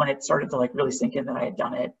 that's when it started to like really sink in that I had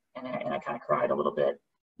done it, and I kind of cried a little bit.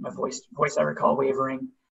 My voice I recall wavering.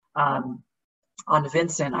 On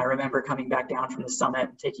Vincent, I remember coming back down from the summit,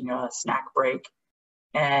 taking a snack break,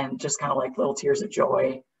 and just kind of like little tears of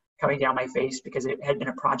joy coming down my face because it had been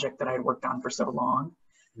a project that I had worked on for so long.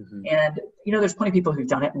 And there's plenty of people who've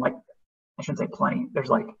done it, and like, I shouldn't say plenty, there's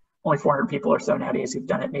like only 400 people or so nowadays who've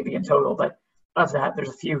done it maybe in total, but of that, there's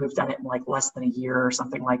a few who've done it in like less than a year or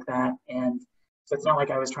something like that. And so it's not like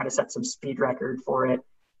I was trying to set some speed record for it,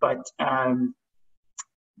 but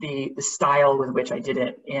the style with which I did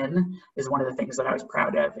it is one of the things that I was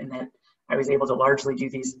proud of, in that I was able to largely do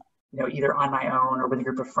these, either on my own or with a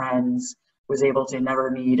group of friends, was able to never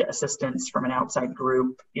need assistance from an outside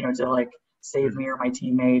group, to like save me or my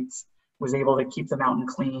teammates, was able to keep the mountain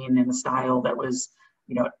clean in the style that was,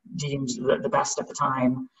 deemed the best at the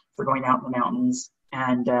time for going out in the mountains.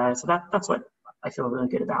 And so that's what I feel really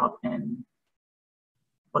good about, and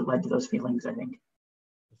what led to those feelings, I think.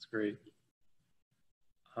 That's great.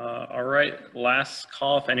 All right, last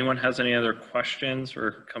call. If anyone has any other questions,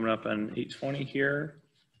 we're coming up on 8:20 here.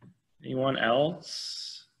 Anyone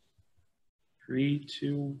else? 3,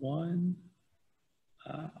 2, 1.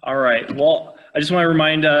 All right. Well, I just want to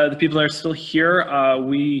remind the people that are still here,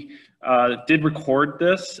 we did record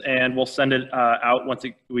this, and we'll send it out once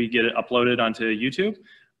we get it uploaded onto YouTube.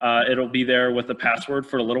 It'll be there with the password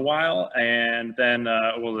for a little while, and then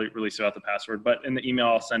we'll release without the password. But in the email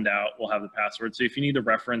I'll send out, we'll have the password. So if you need to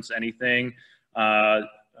reference anything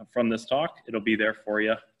from this talk, it'll be there for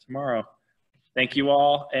you tomorrow. Thank you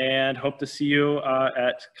all, and hope to see you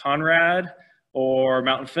at Conrad or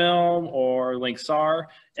Mountain Film or Link SAR.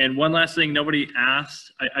 And one last thing, nobody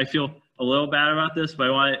asked. I feel a little bad about this, but I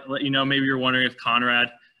want to let you know, maybe you're wondering if Conrad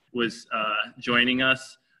was joining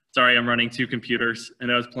us. Sorry, I'm running 2 computers,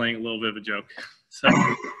 and I was playing a little bit of a joke. So.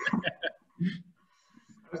 I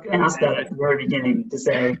was going to ask that at the very beginning to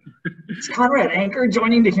say, is Conrad Anchor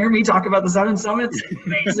joining to hear me talk about the 7 summits?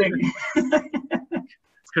 Amazing.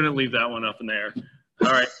 Couldn't leave that one up in the air.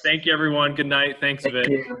 All right. Thank you, everyone. Good night. Thanks, Vic.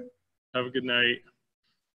 You. Have a good night.